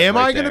 Am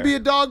I going to be a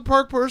dog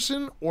park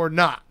person or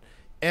not?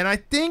 And I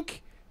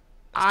think.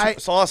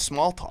 It's a lot of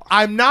small talk.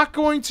 I'm not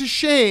going to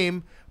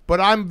shame, but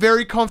I'm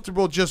very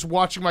comfortable just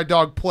watching my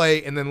dog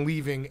play and then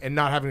leaving and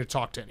not having to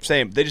talk to anyone.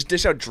 Same. They just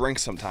dish out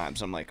drinks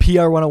sometimes. I'm like,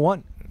 PR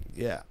 101.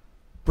 Yeah.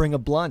 Bring a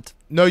blunt.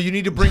 No, you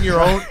need to bring your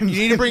own. You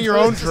need to bring your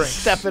own drink.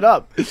 Step it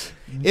up.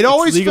 It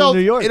always felt.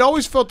 New York. It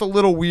always felt a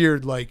little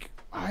weird. Like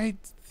I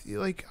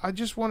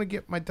just want to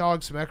get my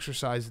dog some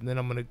exercise and then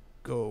I'm gonna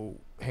go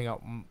hang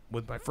out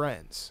with my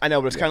friends. I know,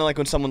 but it's kind of like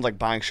when someone's like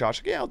buying shots.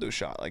 Like, yeah, I'll do a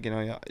shot. Like, you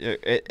know,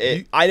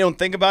 I don't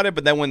think about it,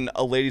 but then when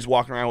a lady's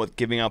walking around with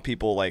giving out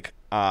people like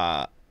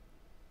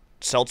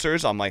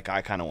seltzers, I'm like,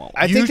 I kind of want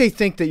one. I think they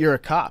think that you're a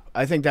cop.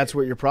 I think that's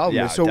what your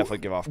problem is. So definitely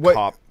give off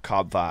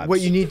cop vibes.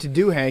 What you need to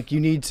do, Hank, you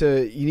need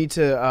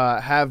to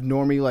have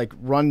Normie like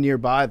run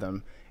nearby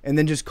them and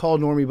then just call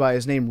Normie by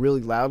his name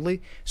really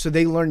loudly so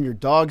they learn your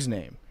dog's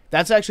name.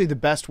 That's actually the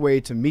best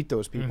way to meet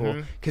those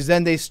people because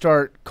then they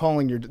start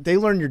calling they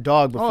learn your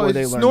dog before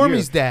they learn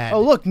Normie's you. dad.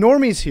 Oh, look,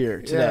 Normie's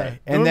here today.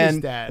 Yeah, and Normie's then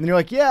dad. and you're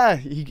like, yeah,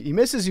 he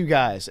misses you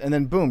guys. And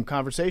then boom,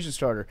 conversation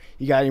starter.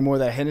 You got any more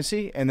of that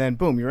Hennessy? And then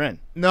boom, you're in.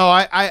 No,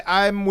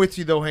 I'm with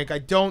you though, Hank. I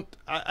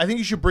think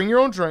you should bring your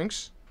own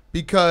drinks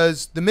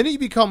because the minute you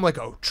become like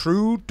a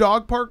true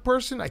dog park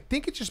person, I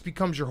think it just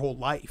becomes your whole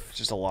life. It's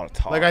just a lot of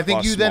talk. Like I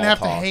think you then have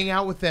to hang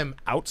out with them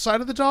outside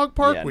of the dog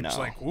park, which is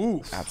like,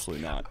 oof.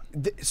 Absolutely not.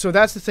 So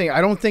that's the thing.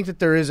 I don't think that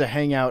there is a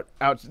hangout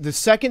out. The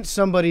second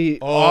somebody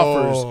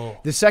offers,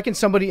 the second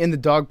somebody in the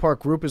dog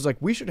park group is like,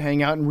 we should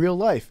hang out in real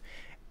life.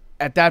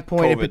 At that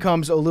point, it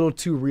becomes a little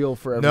too real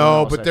for everyone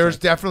else. No, but there's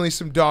definitely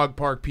some dog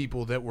park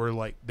people that were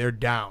like, they're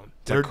down.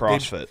 They're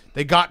CrossFit.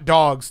 They got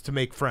dogs to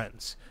make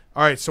friends.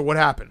 All right, so what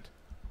happened?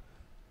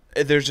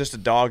 There's just a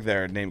dog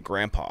there named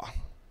Grandpa.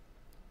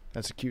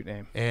 That's a cute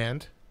name.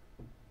 And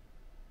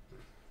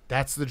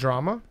that's the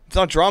drama? It's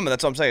not drama.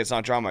 That's what I'm saying. It's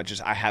not drama.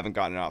 I haven't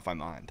gotten it off my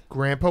mind.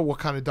 Grandpa, what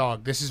kind of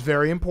dog? This is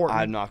very important.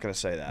 I'm not going to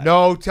say that.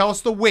 No, tell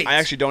us the weight. I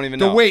actually don't even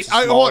know. The weight. It's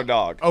a smaller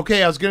dog.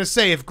 Okay, I was going to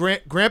say, if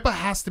Grandpa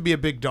has to be a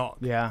big dog.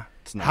 Yeah.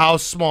 It's not. How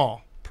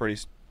small? Pretty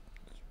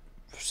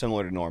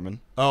similar to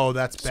Norman. Oh,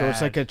 that's bad. So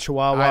it's like a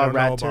Chihuahua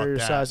rat terrier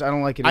size. I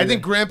don't like it either. I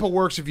think Grandpa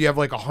works if you have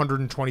like a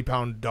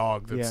 120-pound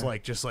dog that's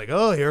like just like,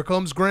 oh, here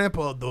comes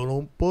Grandpa.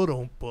 Kind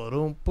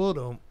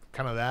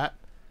of that.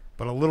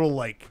 But a little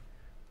like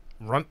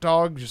runt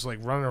dog just like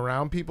running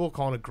around people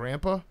calling it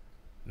Grandpa?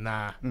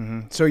 Nah.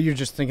 Mm-hmm. So you're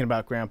just thinking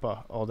about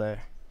Grandpa all day?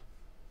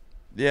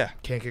 Yeah.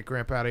 Can't get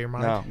Grandpa out of your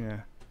mind? No. Yeah.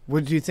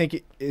 What do you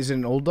think? Is it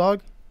an old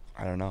dog?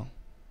 I don't know.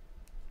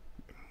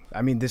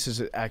 I mean, this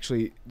is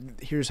actually,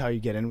 here's how you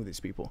get in with these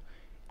people.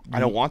 I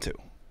don't want to.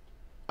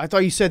 I thought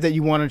you said that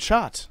you wanted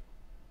shots.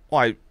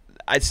 Well,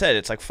 I said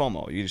it's like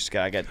FOMO. You just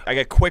I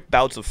get quick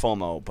bouts of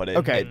FOMO, but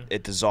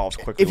it dissolves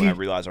quickly when I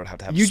realize I would have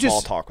to have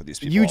small talk with these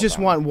people. You just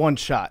want one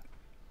shot.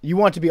 You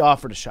want to be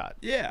offered a shot.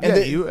 Yeah.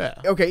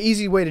 And okay,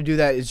 easy way to do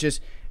that is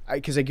just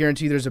because I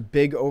guarantee there's a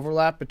big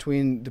overlap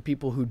between the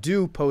people who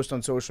do post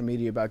on social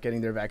media about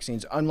getting their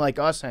vaccines. Unlike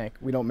us, Hank,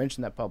 we don't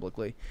mention that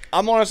publicly.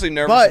 I'm honestly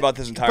nervous about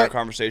this entire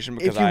conversation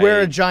because if you wear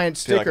a giant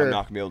sticker, feel like I'm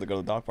not gonna be able to go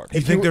to the dog park. You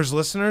think there's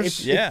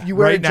listeners? If you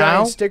wear a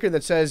giant sticker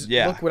that says,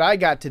 look what I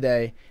got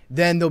today,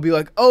 then they'll be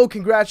like, oh,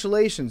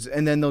 congratulations,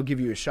 and then they'll give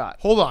you a shot.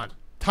 Hold on.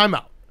 Time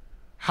out.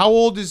 How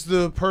old is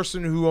the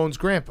person who owns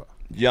Grandpa?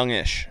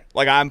 Youngish.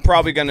 Like, I'm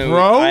probably going to...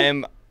 Bro? I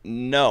am...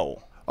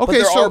 No.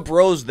 Okay, but there are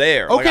bros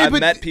there. Okay, like, I've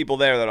met people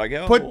there that are like,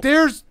 oh. But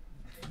there's...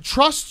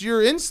 Trust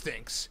your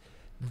instincts.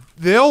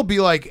 They'll be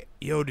like,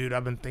 yo, dude,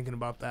 I've been thinking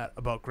about that,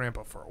 about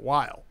Grandpa for a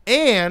while.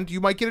 And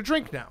you might get a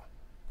drink now.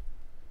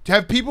 To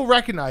have people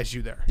recognize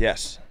you there.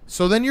 Yes.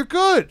 So then you're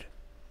good.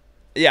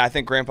 Yeah, I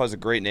think Grandpa's a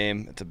great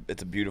name.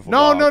 It's a beautiful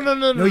dog.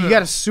 No, you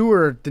got to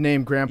sewer the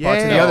name Grandpa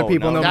to the other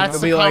people. No,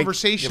 that's the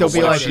conversation. They'll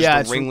be like, yeah,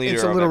 it's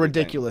a little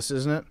ridiculous,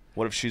 isn't it?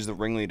 What if she's the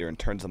ringleader and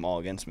turns them all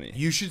against me?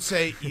 You should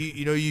say,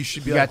 you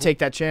should be you got to take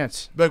that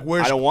chance. Like,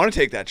 I don't want to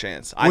take that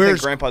chance. I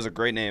think Grandpa's a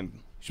great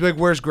name. She's like,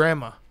 where's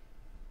Grandma?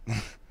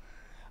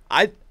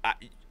 I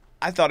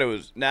thought it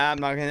was. Nah, I'm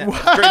not gonna.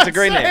 It's a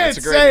great name. It's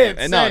a great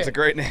name. No, it's a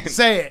great name.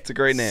 Say it. It's a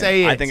great name.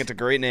 Say it. I think it's a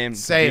great name.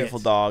 Say beautiful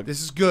dog.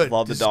 This is good.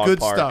 Love this the dog is good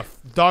park. Stuff.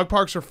 Dog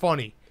parks are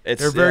funny.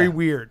 They're very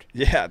weird.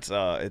 Yeah, it's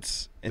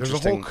interesting. There's a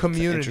whole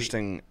community. It's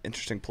an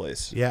interesting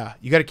place. Yeah,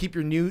 you got to keep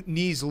your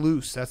knees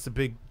loose. That's the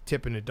big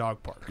tip in a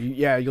dog park.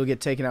 Yeah, you'll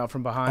get taken out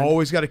from behind.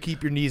 Always got to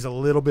keep your knees a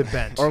little bit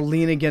bent. Or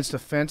lean against a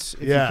fence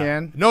if you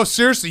can. No,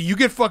 seriously, you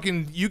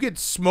get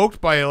smoked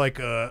by like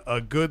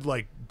a good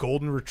like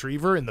golden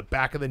retriever in the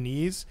back of the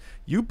knees.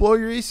 You blow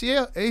your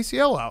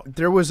ACL out.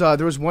 There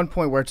was one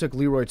point where I took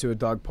Leroy to a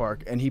dog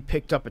park, and he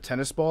picked up a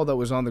tennis ball that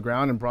was on the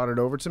ground and brought it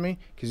over to me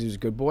because he was a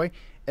good boy.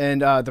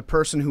 And the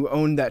person who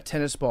owned that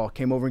tennis ball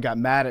came over and got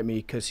mad at me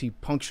because he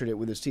punctured it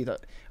with his teeth. I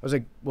was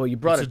like, well, you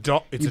brought a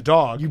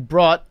dog. You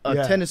brought a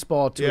tennis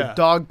ball to a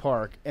dog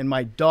park, and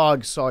my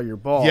dog saw your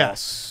ball.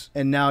 Yes.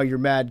 And now you're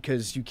mad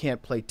because you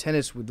can't play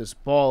tennis with this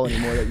ball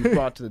anymore that you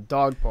brought to the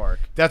dog park.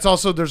 That's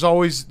also, there's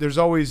always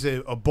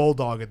a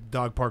bulldog at the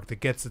dog park that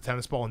gets the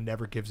tennis ball and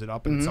never gives it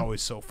up, and it's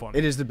always so funny.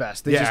 It is the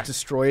best. They just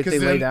destroy it. They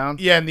lay down.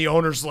 Yeah, and the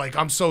owner's like,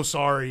 I'm so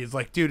sorry. It's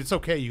like, dude, it's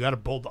okay. You got a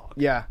bulldog.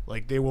 Yeah.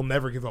 Like, they will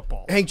never give up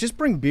balls. Hank, just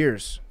bring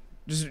beers.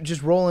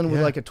 Just roll in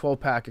with like a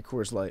 12-pack of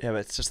Coors Light. Yeah, but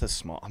it's just this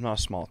small. I'm not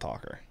a small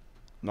talker.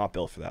 I'm not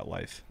built for that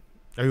life.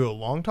 Are you a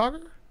long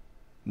talker?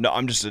 No,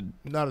 I'm just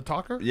not a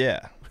talker.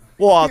 Yeah.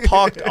 Well, I'll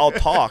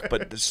talk,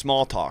 but the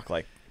small talk,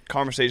 like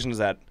conversations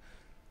that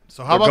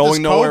so how about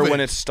going nowhere COVID? when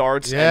it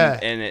starts,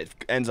 and it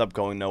ends up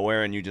going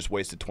nowhere, and you just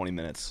wasted 20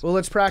 minutes. Well,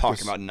 let's practice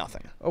talking about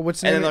nothing. Oh,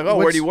 what's and then like,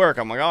 where do you work?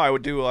 I'm like, I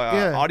would do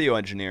audio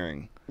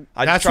engineering.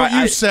 That's what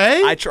you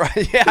say? I try.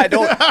 Yeah, I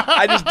don't.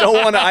 I just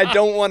don't want to. I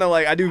don't want to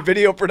like. I do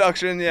video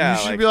production. Yeah,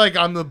 you should be like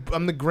I'm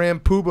the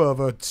Grand Poobah of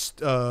a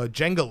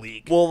Jenga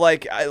league. Well,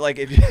 like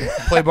if you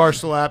play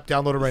Barstool app,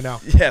 download it right now.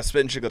 Yeah,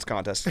 Spit and Chicklets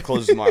contest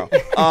closes tomorrow.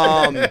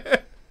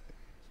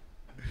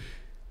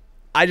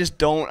 I just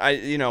don't.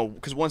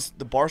 Because once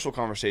the Barstool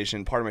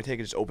conversation, part of my take,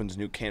 it just opens a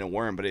new can of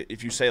worm. But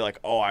if you say like,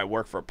 "Oh, I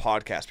work for a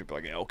podcast," people are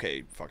like, yeah,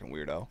 "Okay, fucking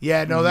weirdo."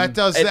 Yeah, no, that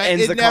does. It that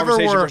ends it the never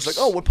conversation. works. It's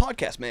like, "Oh, what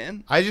podcast,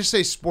 man?" I just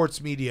say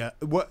sports media.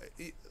 What?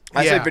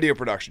 I say video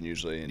production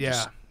usually, and yeah.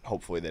 just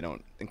hopefully they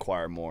don't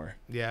inquire more.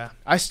 Yeah,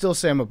 I still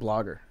say I'm a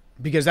blogger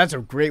because that's a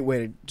great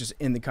way to just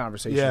end the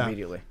conversation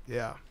immediately.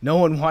 Yeah, no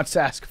one wants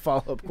to ask a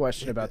follow-up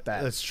question about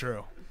that. That's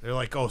true. They're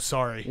like, "Oh,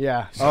 sorry."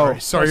 Yeah.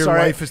 Sorry, your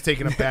life is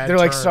taking a bad. They're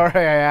like, "Sorry,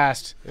 I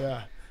asked."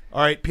 Yeah.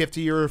 All right,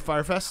 PFT, your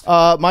Fyre Fest?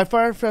 My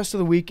Fyre Fest of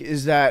the week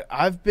is that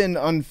I've been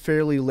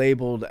unfairly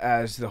labeled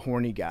as the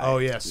horny guy. Oh,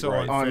 yeah, so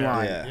unfair.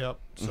 Online. Yeah. Yep.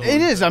 So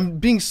it is. I'm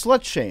being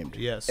slut-shamed.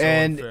 Yeah, so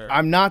and unfair.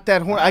 I'm not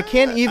that horny. I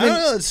can't even... I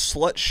don't know, it's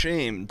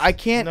slut-shamed. I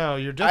can't... No,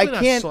 you're definitely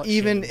I can't not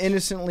even slut-shamed.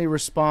 innocently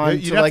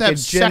respond You'd to like have a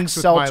Jen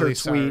Seltzer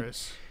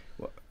tweet.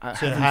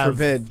 Heaven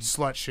forbid.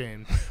 Slut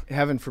shame.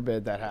 Heaven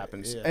forbid that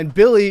happens. Yeah. And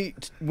Billy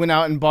went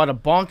out and bought a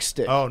bonk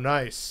stick. Oh,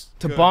 nice.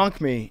 To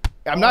bonk me.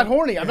 I'm not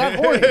horny. I'm not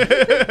horny.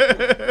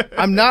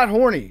 I'm not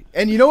horny.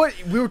 And you know what?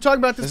 We were talking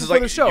about this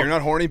before the show. You're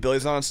not horny?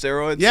 Billy's not on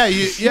steroids?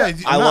 Yeah.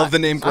 I love the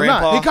name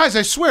Grandpa. Hey, guys,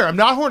 I swear, I'm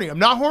not horny. I'm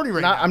not horny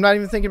right now. I'm not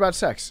even thinking about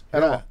sex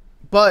at all.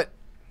 But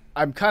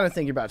I'm kind of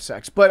thinking about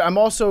sex. But I'm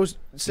also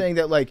saying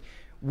that, like,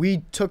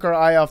 we took our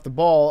eye off the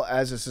ball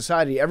as a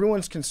society.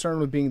 Everyone's concerned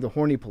with being the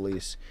horny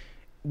police.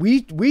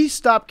 We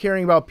stopped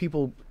caring about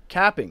people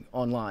capping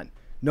online.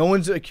 No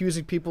one's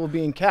accusing people of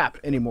being capped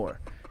anymore.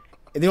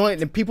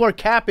 And people are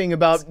capping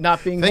about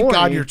not being horny. Thank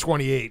God you're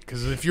 28,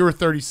 because if you were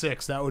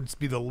 36, that would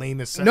be the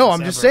lamest sentence No,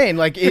 I'm just saying,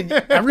 like,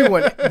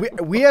 everyone,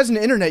 we as an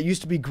internet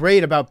used to be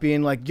great about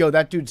being like, yo,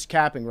 that dude's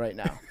capping right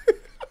now.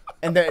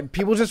 And that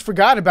people just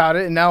forgot about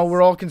it, and now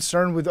we're all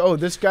concerned with, oh,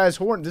 this guy's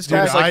horny. This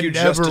guy's like you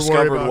just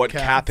discovered what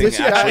capping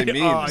actually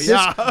means.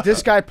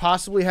 This guy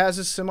possibly has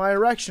a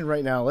semi-erection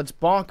right now. Let's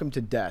bonk him to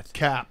death.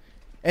 Cap.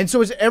 And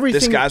so it's everything.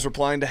 This guy's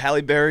replying to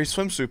Halle Berry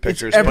swimsuit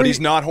pictures, but he's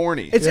not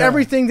horny. It's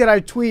everything that I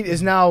tweet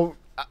is now,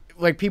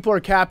 like, people are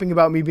capping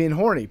about me being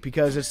horny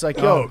because it's like,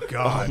 yo, oh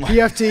God,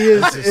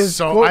 PFT is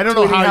so. I don't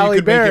know how Halle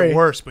you could Berry. make it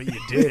worse, but you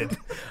did.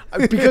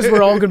 Because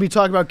we're all going to be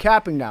talking about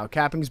capping now.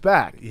 Capping's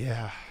back.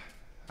 Yeah.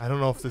 I don't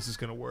know if this is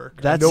going to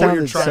work. That I know what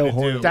you're sounded trying so to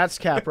horny. do. That's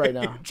Cap right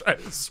now. You're trying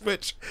to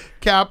switch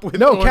Cap with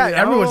No, horny. Cap.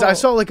 Everyone's. I Oh.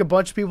 saw like a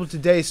bunch of people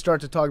today start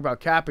to talk about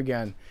Cap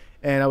again,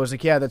 and I was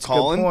like, yeah, that's a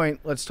good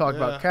point. Let's talk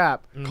about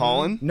Cap. Mm-hmm.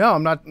 Colin? No,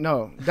 I'm not.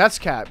 No, that's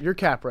Cap. You're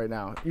Cap right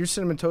now. You're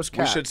Cinnamon Toast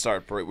Cap.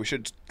 We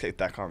should take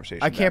that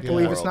conversation. I can't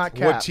believe it's not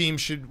Cap.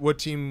 What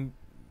team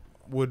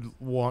would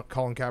want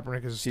Colin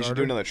Kaepernick as a starter? He should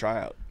do another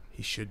tryout.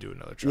 He should do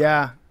another tryout.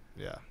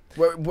 Yeah. Yeah.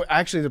 Well,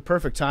 actually, the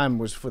perfect time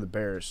was for the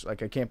Bears.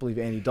 Like, I can't believe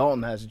Andy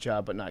Dalton has a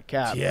job, but not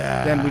Cap.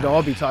 Yeah. Then we'd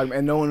all be talking,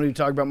 and no one would be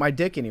talking about my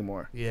dick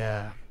anymore.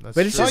 Yeah. That's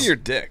But it's It's not just- your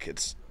dick.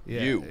 It's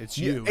you. It's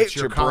you. It's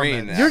your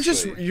brain.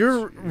 comment.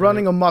 You're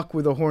running amok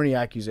with the horny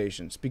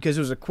accusations because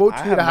it was a quote I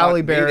tweet have of Halle not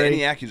made Berry,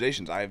 any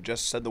accusations. I have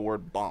just said the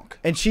word bonk.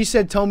 and she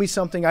said, "Tell me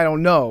something I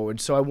don't know," and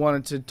so I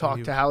wanted to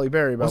talk to Halle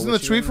Berry about. Wasn't what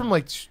the she tweet didn't from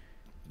know.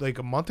 like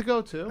a month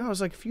ago too? No, it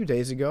was like a few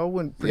days ago.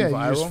 When pretty Yeah,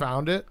 viral. you just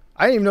found it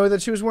I didn't even know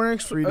that she was wearing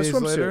 3 a days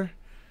swimsuit. later.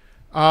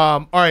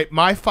 All right,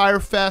 my Fyre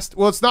Fest.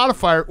 Well, it's not a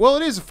fire. Well,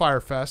 it is a Fyre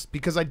Fest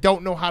because I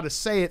don't know how to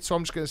say it, so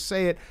I'm just gonna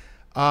say it.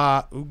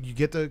 You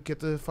get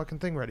the fucking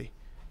thing ready.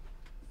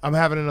 I'm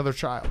having another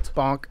child.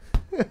 Bonk.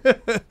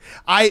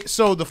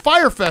 So the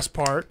Fyre Fest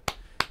part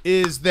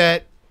is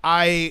that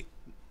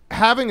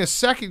having a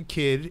second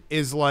kid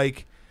is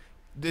like,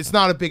 it's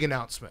not a big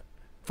announcement.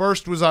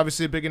 First was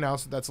obviously a big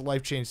announcement. That's a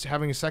life change.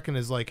 Having a second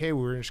is like, hey,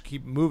 we're going to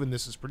keep moving.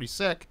 This is pretty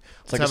sick.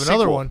 Let's like have a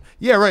another sequel. one.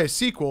 Yeah, right, a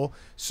sequel.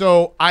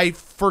 So I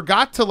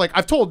forgot to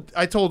I told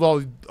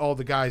all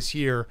the guys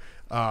here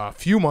a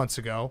few months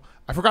ago.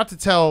 I forgot to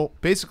tell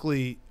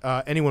basically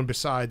anyone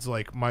besides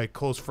like my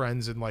close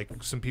friends and like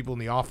some people in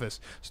the office.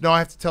 So now I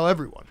have to tell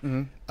everyone.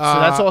 Mm-hmm. So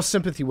that's all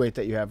sympathy weight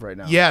that you have right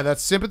now. Yeah,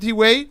 that's sympathy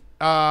weight.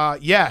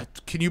 Yeah,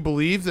 can you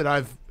believe that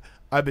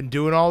I've been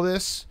doing all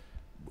this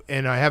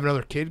and I have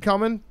another kid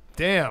coming?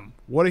 Damn,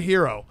 what a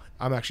hero.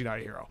 I'm actually not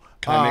a hero.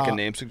 Can I make a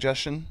name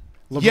suggestion?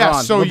 LeBron, Yeah,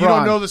 so you LeBron.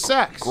 don't know the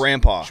sex.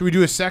 Grandpa. Should we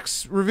do a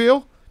sex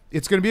reveal?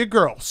 It's going to be a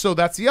girl. So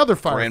that's the other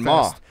Fyre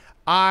Grandma. Fest.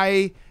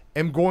 I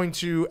am going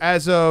to,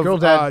 as of Girl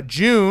dad.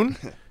 June,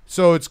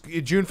 so it's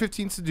June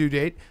 15th the due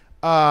date.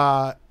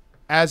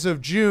 As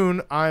of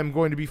June, I'm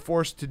going to be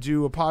forced to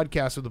do a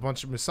podcast with a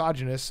bunch of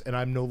misogynists, and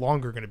I'm no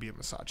longer going to be a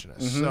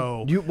misogynist.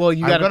 So You I'm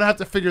gotta- going to have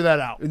to figure that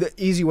out. The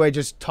easy way,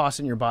 just toss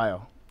in your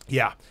bio.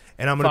 Yeah,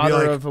 and I'm gonna be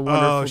Father like, of a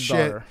wonderful oh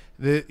shit,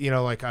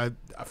 daughter. like I,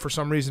 for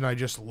some reason, I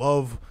just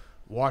love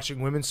watching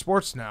women's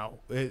sports now.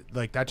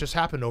 Like that just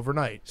happened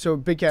overnight. So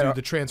Big Dude, Cat,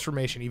 the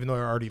transformation, even though I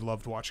already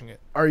loved watching it.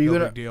 are you No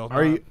gonna big deal.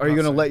 are you Not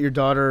gonna saying- let your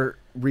daughter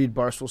read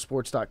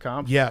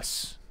BarstoolSports.com?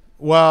 Yes.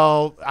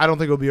 Well, I don't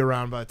think it'll be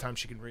around by the time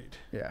she can read.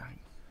 Yeah.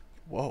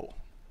 Whoa.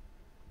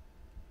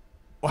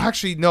 Well,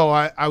 actually, no.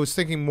 I was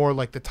thinking more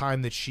like the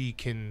time that she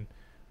can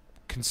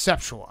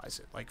conceptualize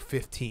it, like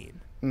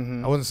 15.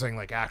 Mm-hmm. I wasn't saying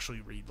like actually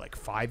read like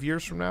 5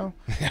 years from now.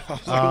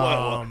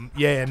 Whoa.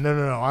 Yeah, no.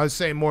 I was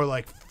saying more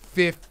like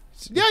 5.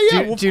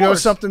 Yeah. Do you know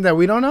something that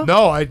we don't know?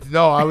 No,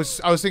 I was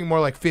thinking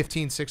more like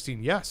 15,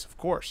 16. Yes, of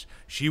course.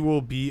 She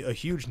will be a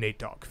huge Nate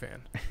Dogg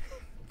fan.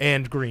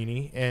 And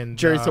Greeny and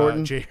Jerry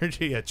Thornton.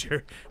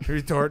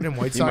 Jerry Thornton and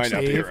White He Sox might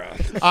not be Dave.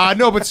 around.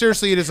 No, but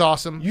seriously, it is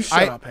awesome. You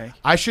shut up, Hank.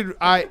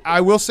 I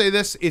will say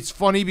this. It's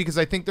funny because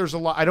I think there's a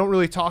lot. I don't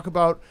really talk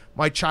about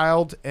my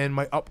child and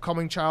my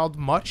upcoming child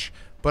much,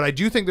 but I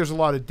do think there's a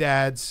lot of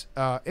dads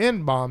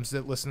and moms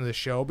that listen to this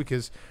show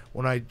because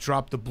when I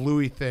dropped the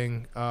Bluey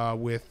thing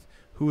with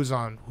who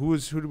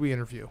did we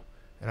interview?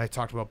 And I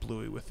talked about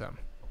Bluey with them.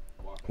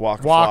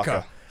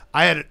 Waka.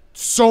 I had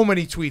so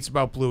many tweets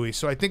about Bluey,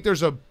 so I think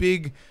there's a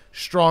big,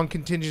 strong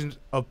contingent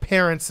of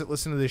parents that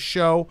listen to this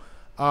show.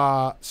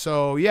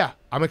 So yeah,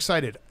 I'm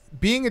excited.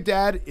 Being a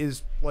dad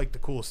is like the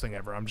coolest thing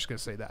ever. I'm just gonna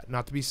say that,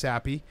 not to be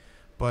sappy,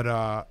 but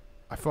I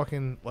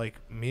fucking like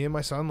me and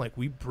my son. Like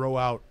we bro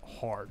out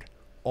hard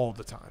all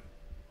the time,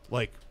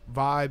 like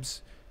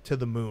vibes to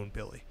the moon,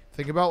 Billy.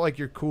 Think about like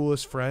your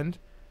coolest friend,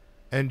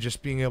 and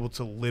just being able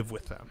to live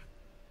with them,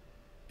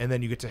 and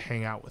then you get to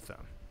hang out with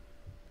them,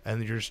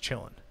 and you're just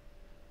chilling.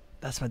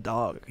 That's my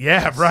dog.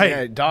 Yeah, right.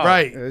 Yeah, dog.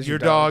 Right. It is Your your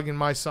dog. dog and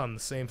my son,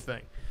 the same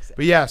thing.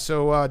 But yeah,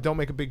 so don't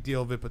make a big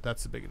deal of it, but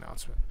that's the big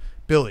announcement.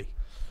 Billy.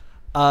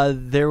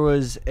 There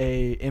was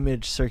a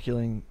image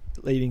circulating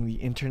the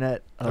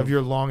internet Of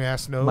your long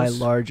ass nose. my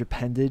large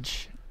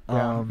appendage.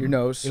 Yeah, your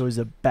nose. It was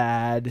a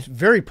bad.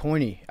 Very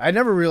pointy. I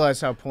never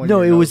realized how pointy.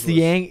 No, your it was nose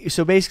the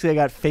So basically, I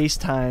got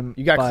FaceTime.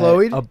 You got by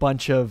Chloe'd? a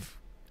bunch of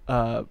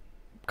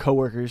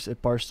coworkers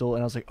at Barstool,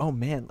 and I was like, oh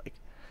man, like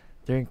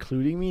they're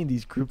including me in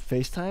these group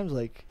FaceTimes.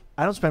 Like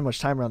I don't spend much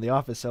time around the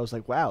office, so I was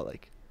like, wow,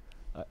 like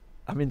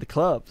I'm in the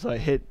club. So I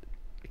hit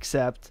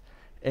accept,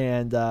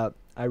 and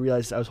I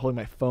realized I was holding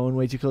my phone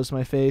way too close to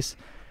my face,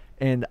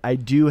 and I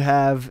do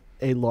have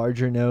a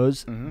larger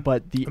nose,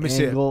 but the Let me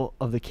see it. angle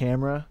of the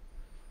camera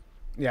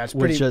Yeah, it's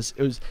was pretty. just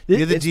it was. You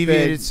have the it's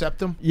deviated big.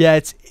 septum? Yeah,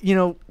 it's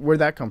Where'd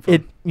that come from?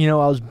 I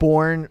was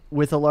born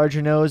with a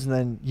larger nose, and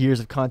then years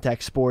of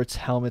contact sports,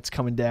 helmets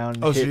coming down.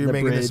 Oh, so hitting you're the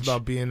making this bridge.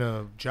 about being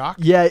a jock?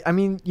 Yeah, I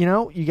mean,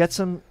 you get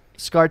some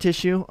scar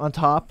tissue on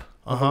top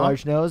of a Uh-huh.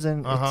 large nose,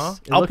 and it I'll looks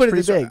put it pretty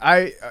this way: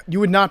 big. you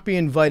would not be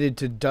invited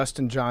to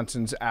Dustin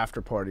Johnson's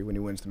after party when he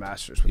wins the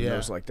Masters with a Yeah.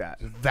 nose like that.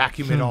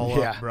 Vacuum it all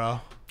Yeah. up, bro.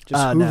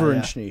 Just No, Hoover yeah.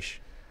 and Schneesh.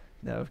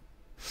 No,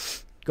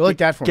 Go like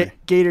that for me.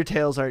 gator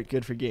tails aren't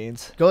good for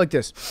gains. Go like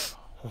this.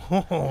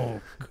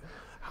 Oh,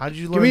 how did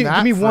you Give learn me-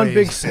 that give me one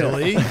big phrase, sip.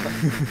 Billy?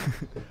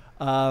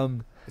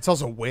 Um, It's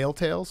also whale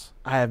tails?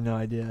 I have no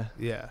idea.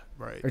 Yeah,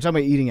 right. Are you talking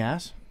about eating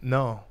ass?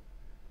 No.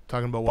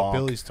 Talking about what Bonk.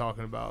 Billy's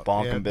talking about.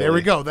 Bonk Yeah, and there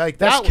we Billy. go. Like,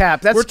 That's that,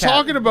 cap. That's we're cap.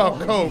 talking about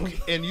Coke,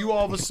 and you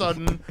all of a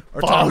sudden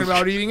are talking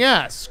about eating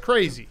ass.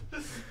 Crazy.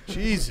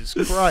 Jesus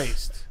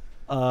Christ.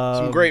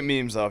 Some great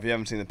memes though. If you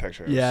haven't seen the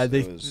pictures, Yeah,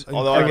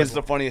 although I guess incredible.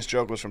 the funniest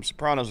joke was from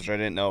Sopranos, which I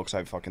didn't know because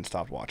I fucking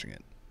stopped watching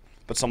it.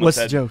 But someone What's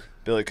the said joke?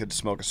 Billy could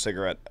smoke a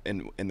cigarette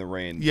in the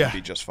rain Yeah. and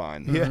be just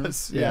fine.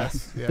 Yes, Yeah.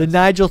 yes, yes. The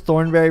Nigel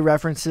Thornberry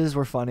references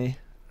were funny.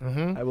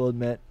 Mhm. I will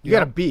admit. You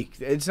got a beak.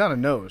 It's not a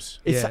nose.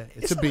 Yeah,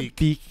 it's a not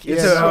beak.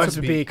 It's, Yeah, a, no, it's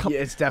a beak. Yeah,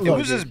 it's It definitely.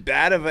 was a as beak.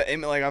 bad of a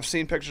like I've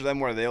seen pictures of them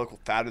where they look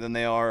fatter than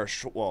they are.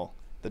 Well,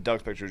 the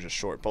Doug's picture is just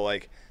short, but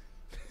like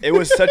it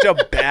was such a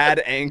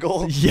bad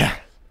angle. Yeah.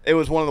 It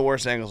was one of the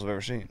worst angles I've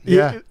ever seen.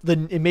 Yeah.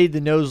 It made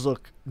the nose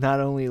look not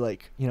only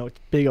like it's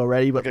big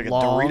already, but Like a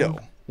long.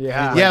 Dorito.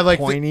 Yeah. Yeah, like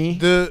pointy.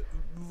 the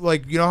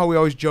like, you know how we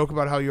always joke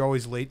about how you're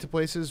always late to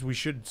places? We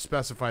should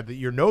specify that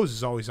your nose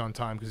is always on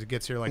time because it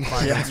gets here like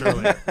 5 minutes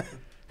earlier.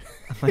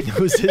 My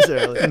nose is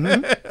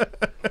early.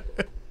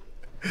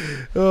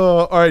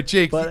 Oh, all right,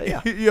 Jake. But,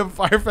 yeah. You have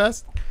Fyre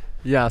Fest?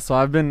 Yeah, so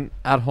I've been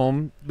at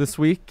home this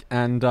week,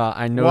 and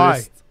I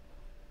noticed.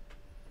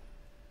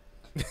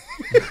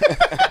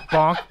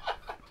 Bonk.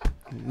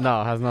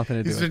 No, it has nothing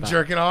to do He's with been that.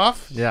 jerking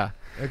off? Yeah.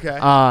 Okay.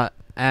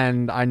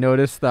 And I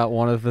noticed that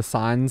one of the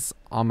signs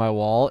on my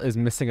wall is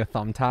missing a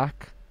thumbtack.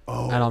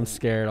 Oh. And I'm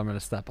scared I'm going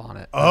to step on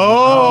it.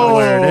 Oh,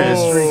 where it is.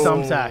 Mystery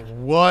thumbtack.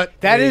 What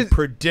That a is-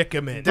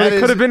 predicament. But it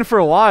could have been for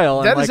a while,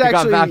 and That like is it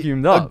got actually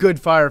vacuumed up. a good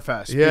Fyre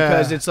Fest Yeah.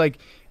 because it's like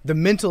the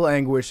mental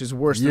anguish is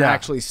worse than Yeah.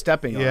 actually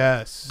stepping on it.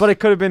 Yes. But it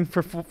could have been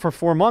for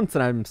 4 months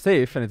and I'm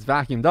safe and it's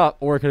vacuumed up,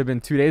 or it could have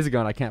been 2 days ago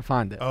and I can't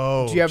find it.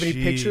 Oh, Do you have any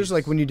jeez. pictures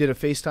like when you did a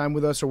FaceTime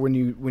with us or when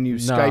you No,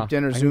 Skyped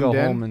in or I can Zoomed go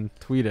in? home and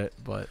tweet it,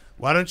 but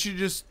Why don't you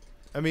just,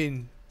 I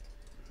mean,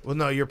 well,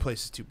 no, your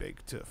place is too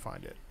big to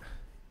find it.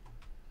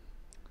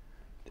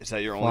 Is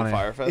that your Funny. only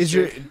Fyre Fest?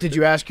 Did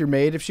you ask your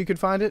maid if she could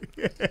find it?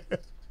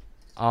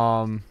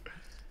 I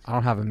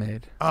don't have a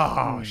maid.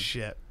 Oh,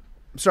 shit.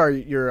 I'm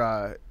sorry,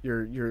 your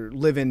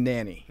live-in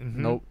nanny. Mhm.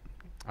 Nope.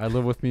 I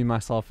live with me,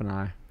 myself, and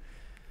I.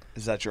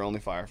 Is that your only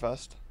Fyre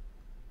Fest?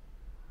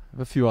 I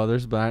have a few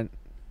others, but I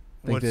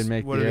think they'd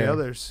make What the are the air.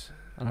 others?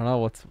 I don't know.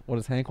 What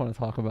does Hank want to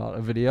talk about?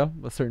 A video?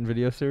 A certain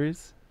video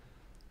series?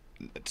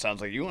 It sounds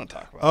like you want to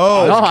talk about.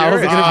 Oh, it. No, I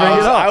wasn't gonna bring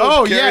it up. I was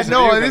Oh, curious yeah, if you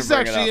no, were it gonna is bring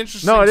it actually up.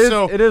 interesting. No,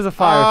 So, it is a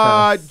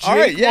Fyre Fest. Jake All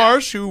right, yeah.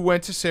 Marsh, who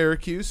went to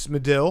Syracuse,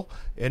 Medill,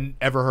 and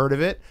ever heard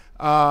of it,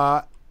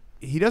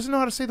 he doesn't know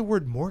how to say the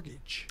word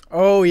mortgage.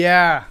 Oh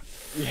yeah,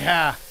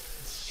 yeah.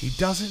 He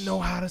doesn't know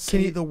how to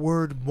say the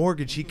word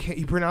mortgage. He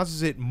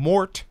pronounces it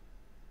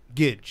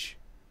mort-gidge.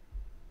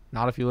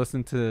 Not if you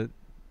listen to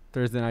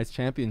Thursday night's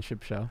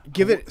championship show.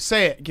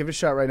 Say it. Give it a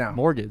shot right now.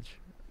 Mortgage.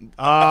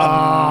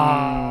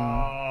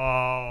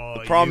 Oh.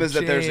 The problem you is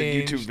that there's a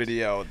changed. YouTube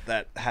video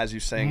that has you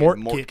saying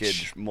Mortgage.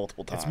 mortgage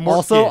multiple times.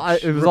 Also,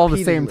 it was all the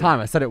same Repeatedly. time.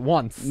 I said it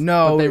once.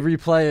 No, but they it-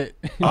 replay it.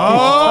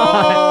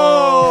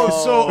 Oh,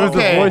 so It was a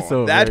okay.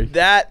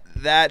 voiceover.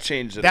 That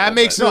changed it. a That little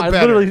makes bit. No, it I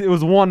better. literally, it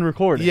was one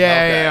recording. Yeah,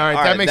 Okay. all right.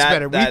 All That right, makes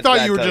better. We that- thought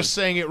that you were does. just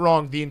saying it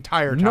wrong the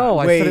entire time. No,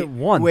 I Wait, said it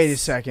once. wait a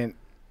second.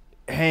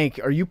 Hank,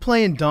 are you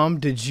playing dumb?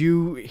 Did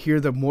you hear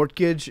the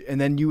mortgage and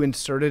then you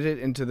inserted it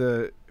into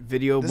the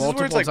video This is where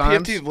multiple it's like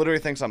times? PMT literally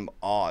thinks I'm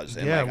Oz.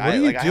 And Yeah, like, what are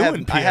you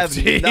doing, I have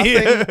PMT?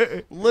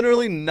 nothing,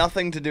 literally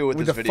nothing to do with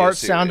With this the video fart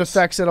series. sound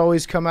effects that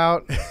always come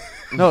out.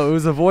 No, it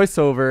was a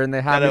voiceover, and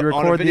they had That me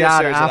on a record the video ad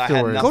series that I had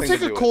afterwards. nothing Go to take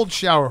do a with. cold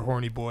shower,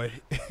 horny boy.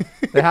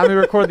 They had me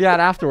record the ad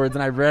afterwards,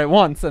 and I read it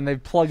once, and they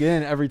plug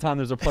in every time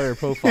there's a player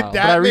profile. But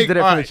I redid it for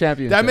the alright,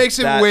 championship. That makes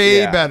it That- way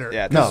yeah, better.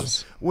 Yeah, it No.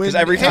 does. When Because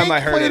every time Hank I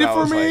heard played it, I for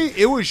was me, like,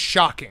 it was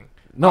shocking.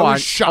 No, I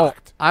was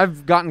shocked.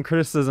 I've gotten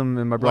criticism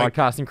in my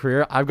broadcasting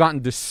career. I've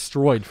gotten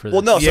destroyed for this.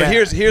 well, no. So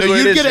here's no, what you'd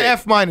it is. get an Jake.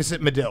 F minus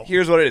at Medill.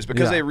 Here's what it is.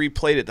 Because Yeah. they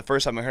replayed it the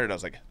first time I heard it, I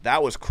was like,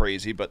 that was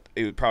crazy, but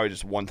it was probably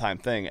just a one-time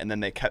thing. And then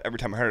they kept every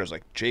time I heard it, I was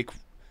like,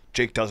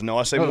 Jake doesn't know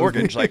how to say Oh.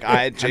 mortgage. Like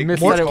Jake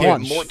missed that at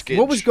once. mortgage.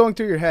 What was going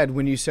through your head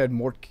when you said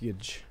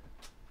mortgage?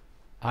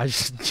 I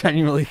just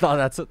genuinely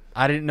thought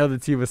I didn't know the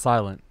T was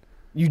silent.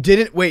 You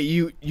didn't wait.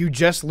 You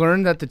just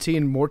learned that the T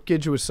in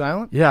mortgage was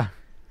silent. Yeah.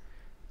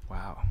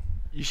 Wow.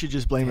 You should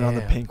just blame it on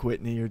the Damn. pink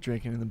Whitney you're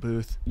drinking in the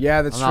booth.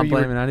 Yeah, that's I'm not true. You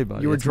were- blaming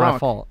anybody. You were it's drunk. my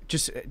fault.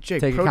 Just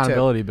Jake. Take pro tip.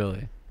 accountability,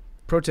 Billy.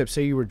 Pro tip: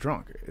 say you were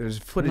drunk. There's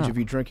footage No. of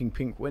you drinking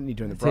Pink Whitney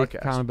during the Take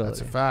broadcast. accountability.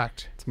 That's a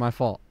fact. It's my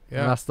fault.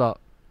 Yeah. I messed up.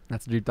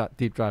 That's a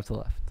deep drive to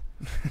left.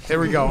 There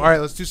we go. All right,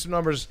 let's do some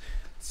numbers.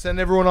 Send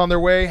everyone on their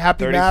way.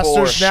 Happy 34.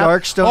 Masters. Nap.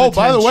 Sharks don't Oh,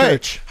 by the attend way,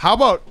 church. how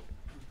about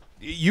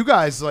you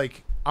guys?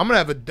 Like, I'm gonna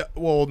have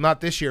well,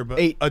 not this year, but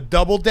 8. a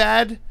double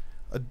dad,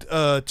 a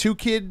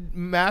 2-kid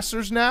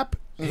Masters nap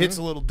hits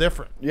a little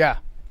different. Yeah.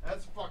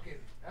 That's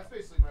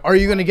basically my. Are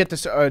you going to get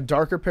this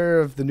darker pair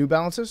of the New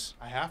Balances?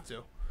 I have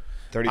to.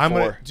 34. I'm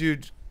gonna,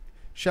 dude.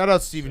 Shout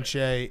out Stephen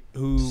Shea,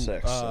 who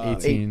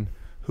 18.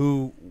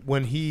 who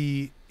when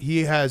he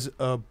has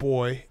a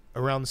boy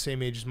around the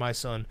same age as my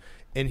son,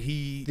 and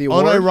he The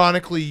award?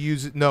 unironically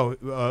uses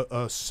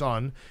a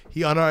son.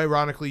 He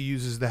unironically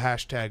uses the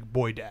hashtag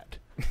boydad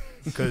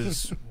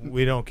because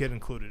we don't get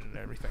included in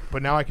everything.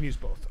 But now I can use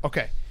both.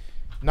 Okay,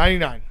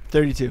 99.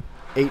 32.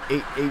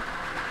 888.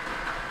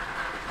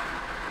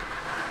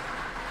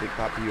 Big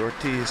Papi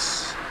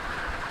Ortiz.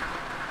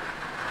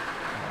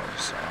 Oh, I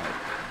just saw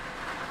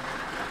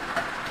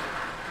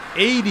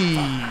it. 80.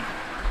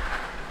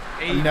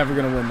 I'm never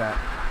going to win that.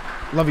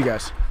 Love you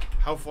guys.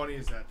 How funny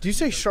is that? Do you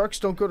say sharks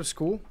don't go to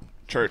school?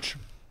 Church.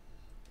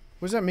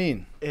 What does that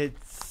mean?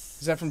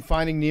 It's Is that from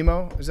Finding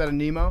Nemo? Is that a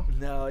Nemo?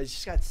 no, it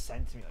just got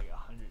sent to me like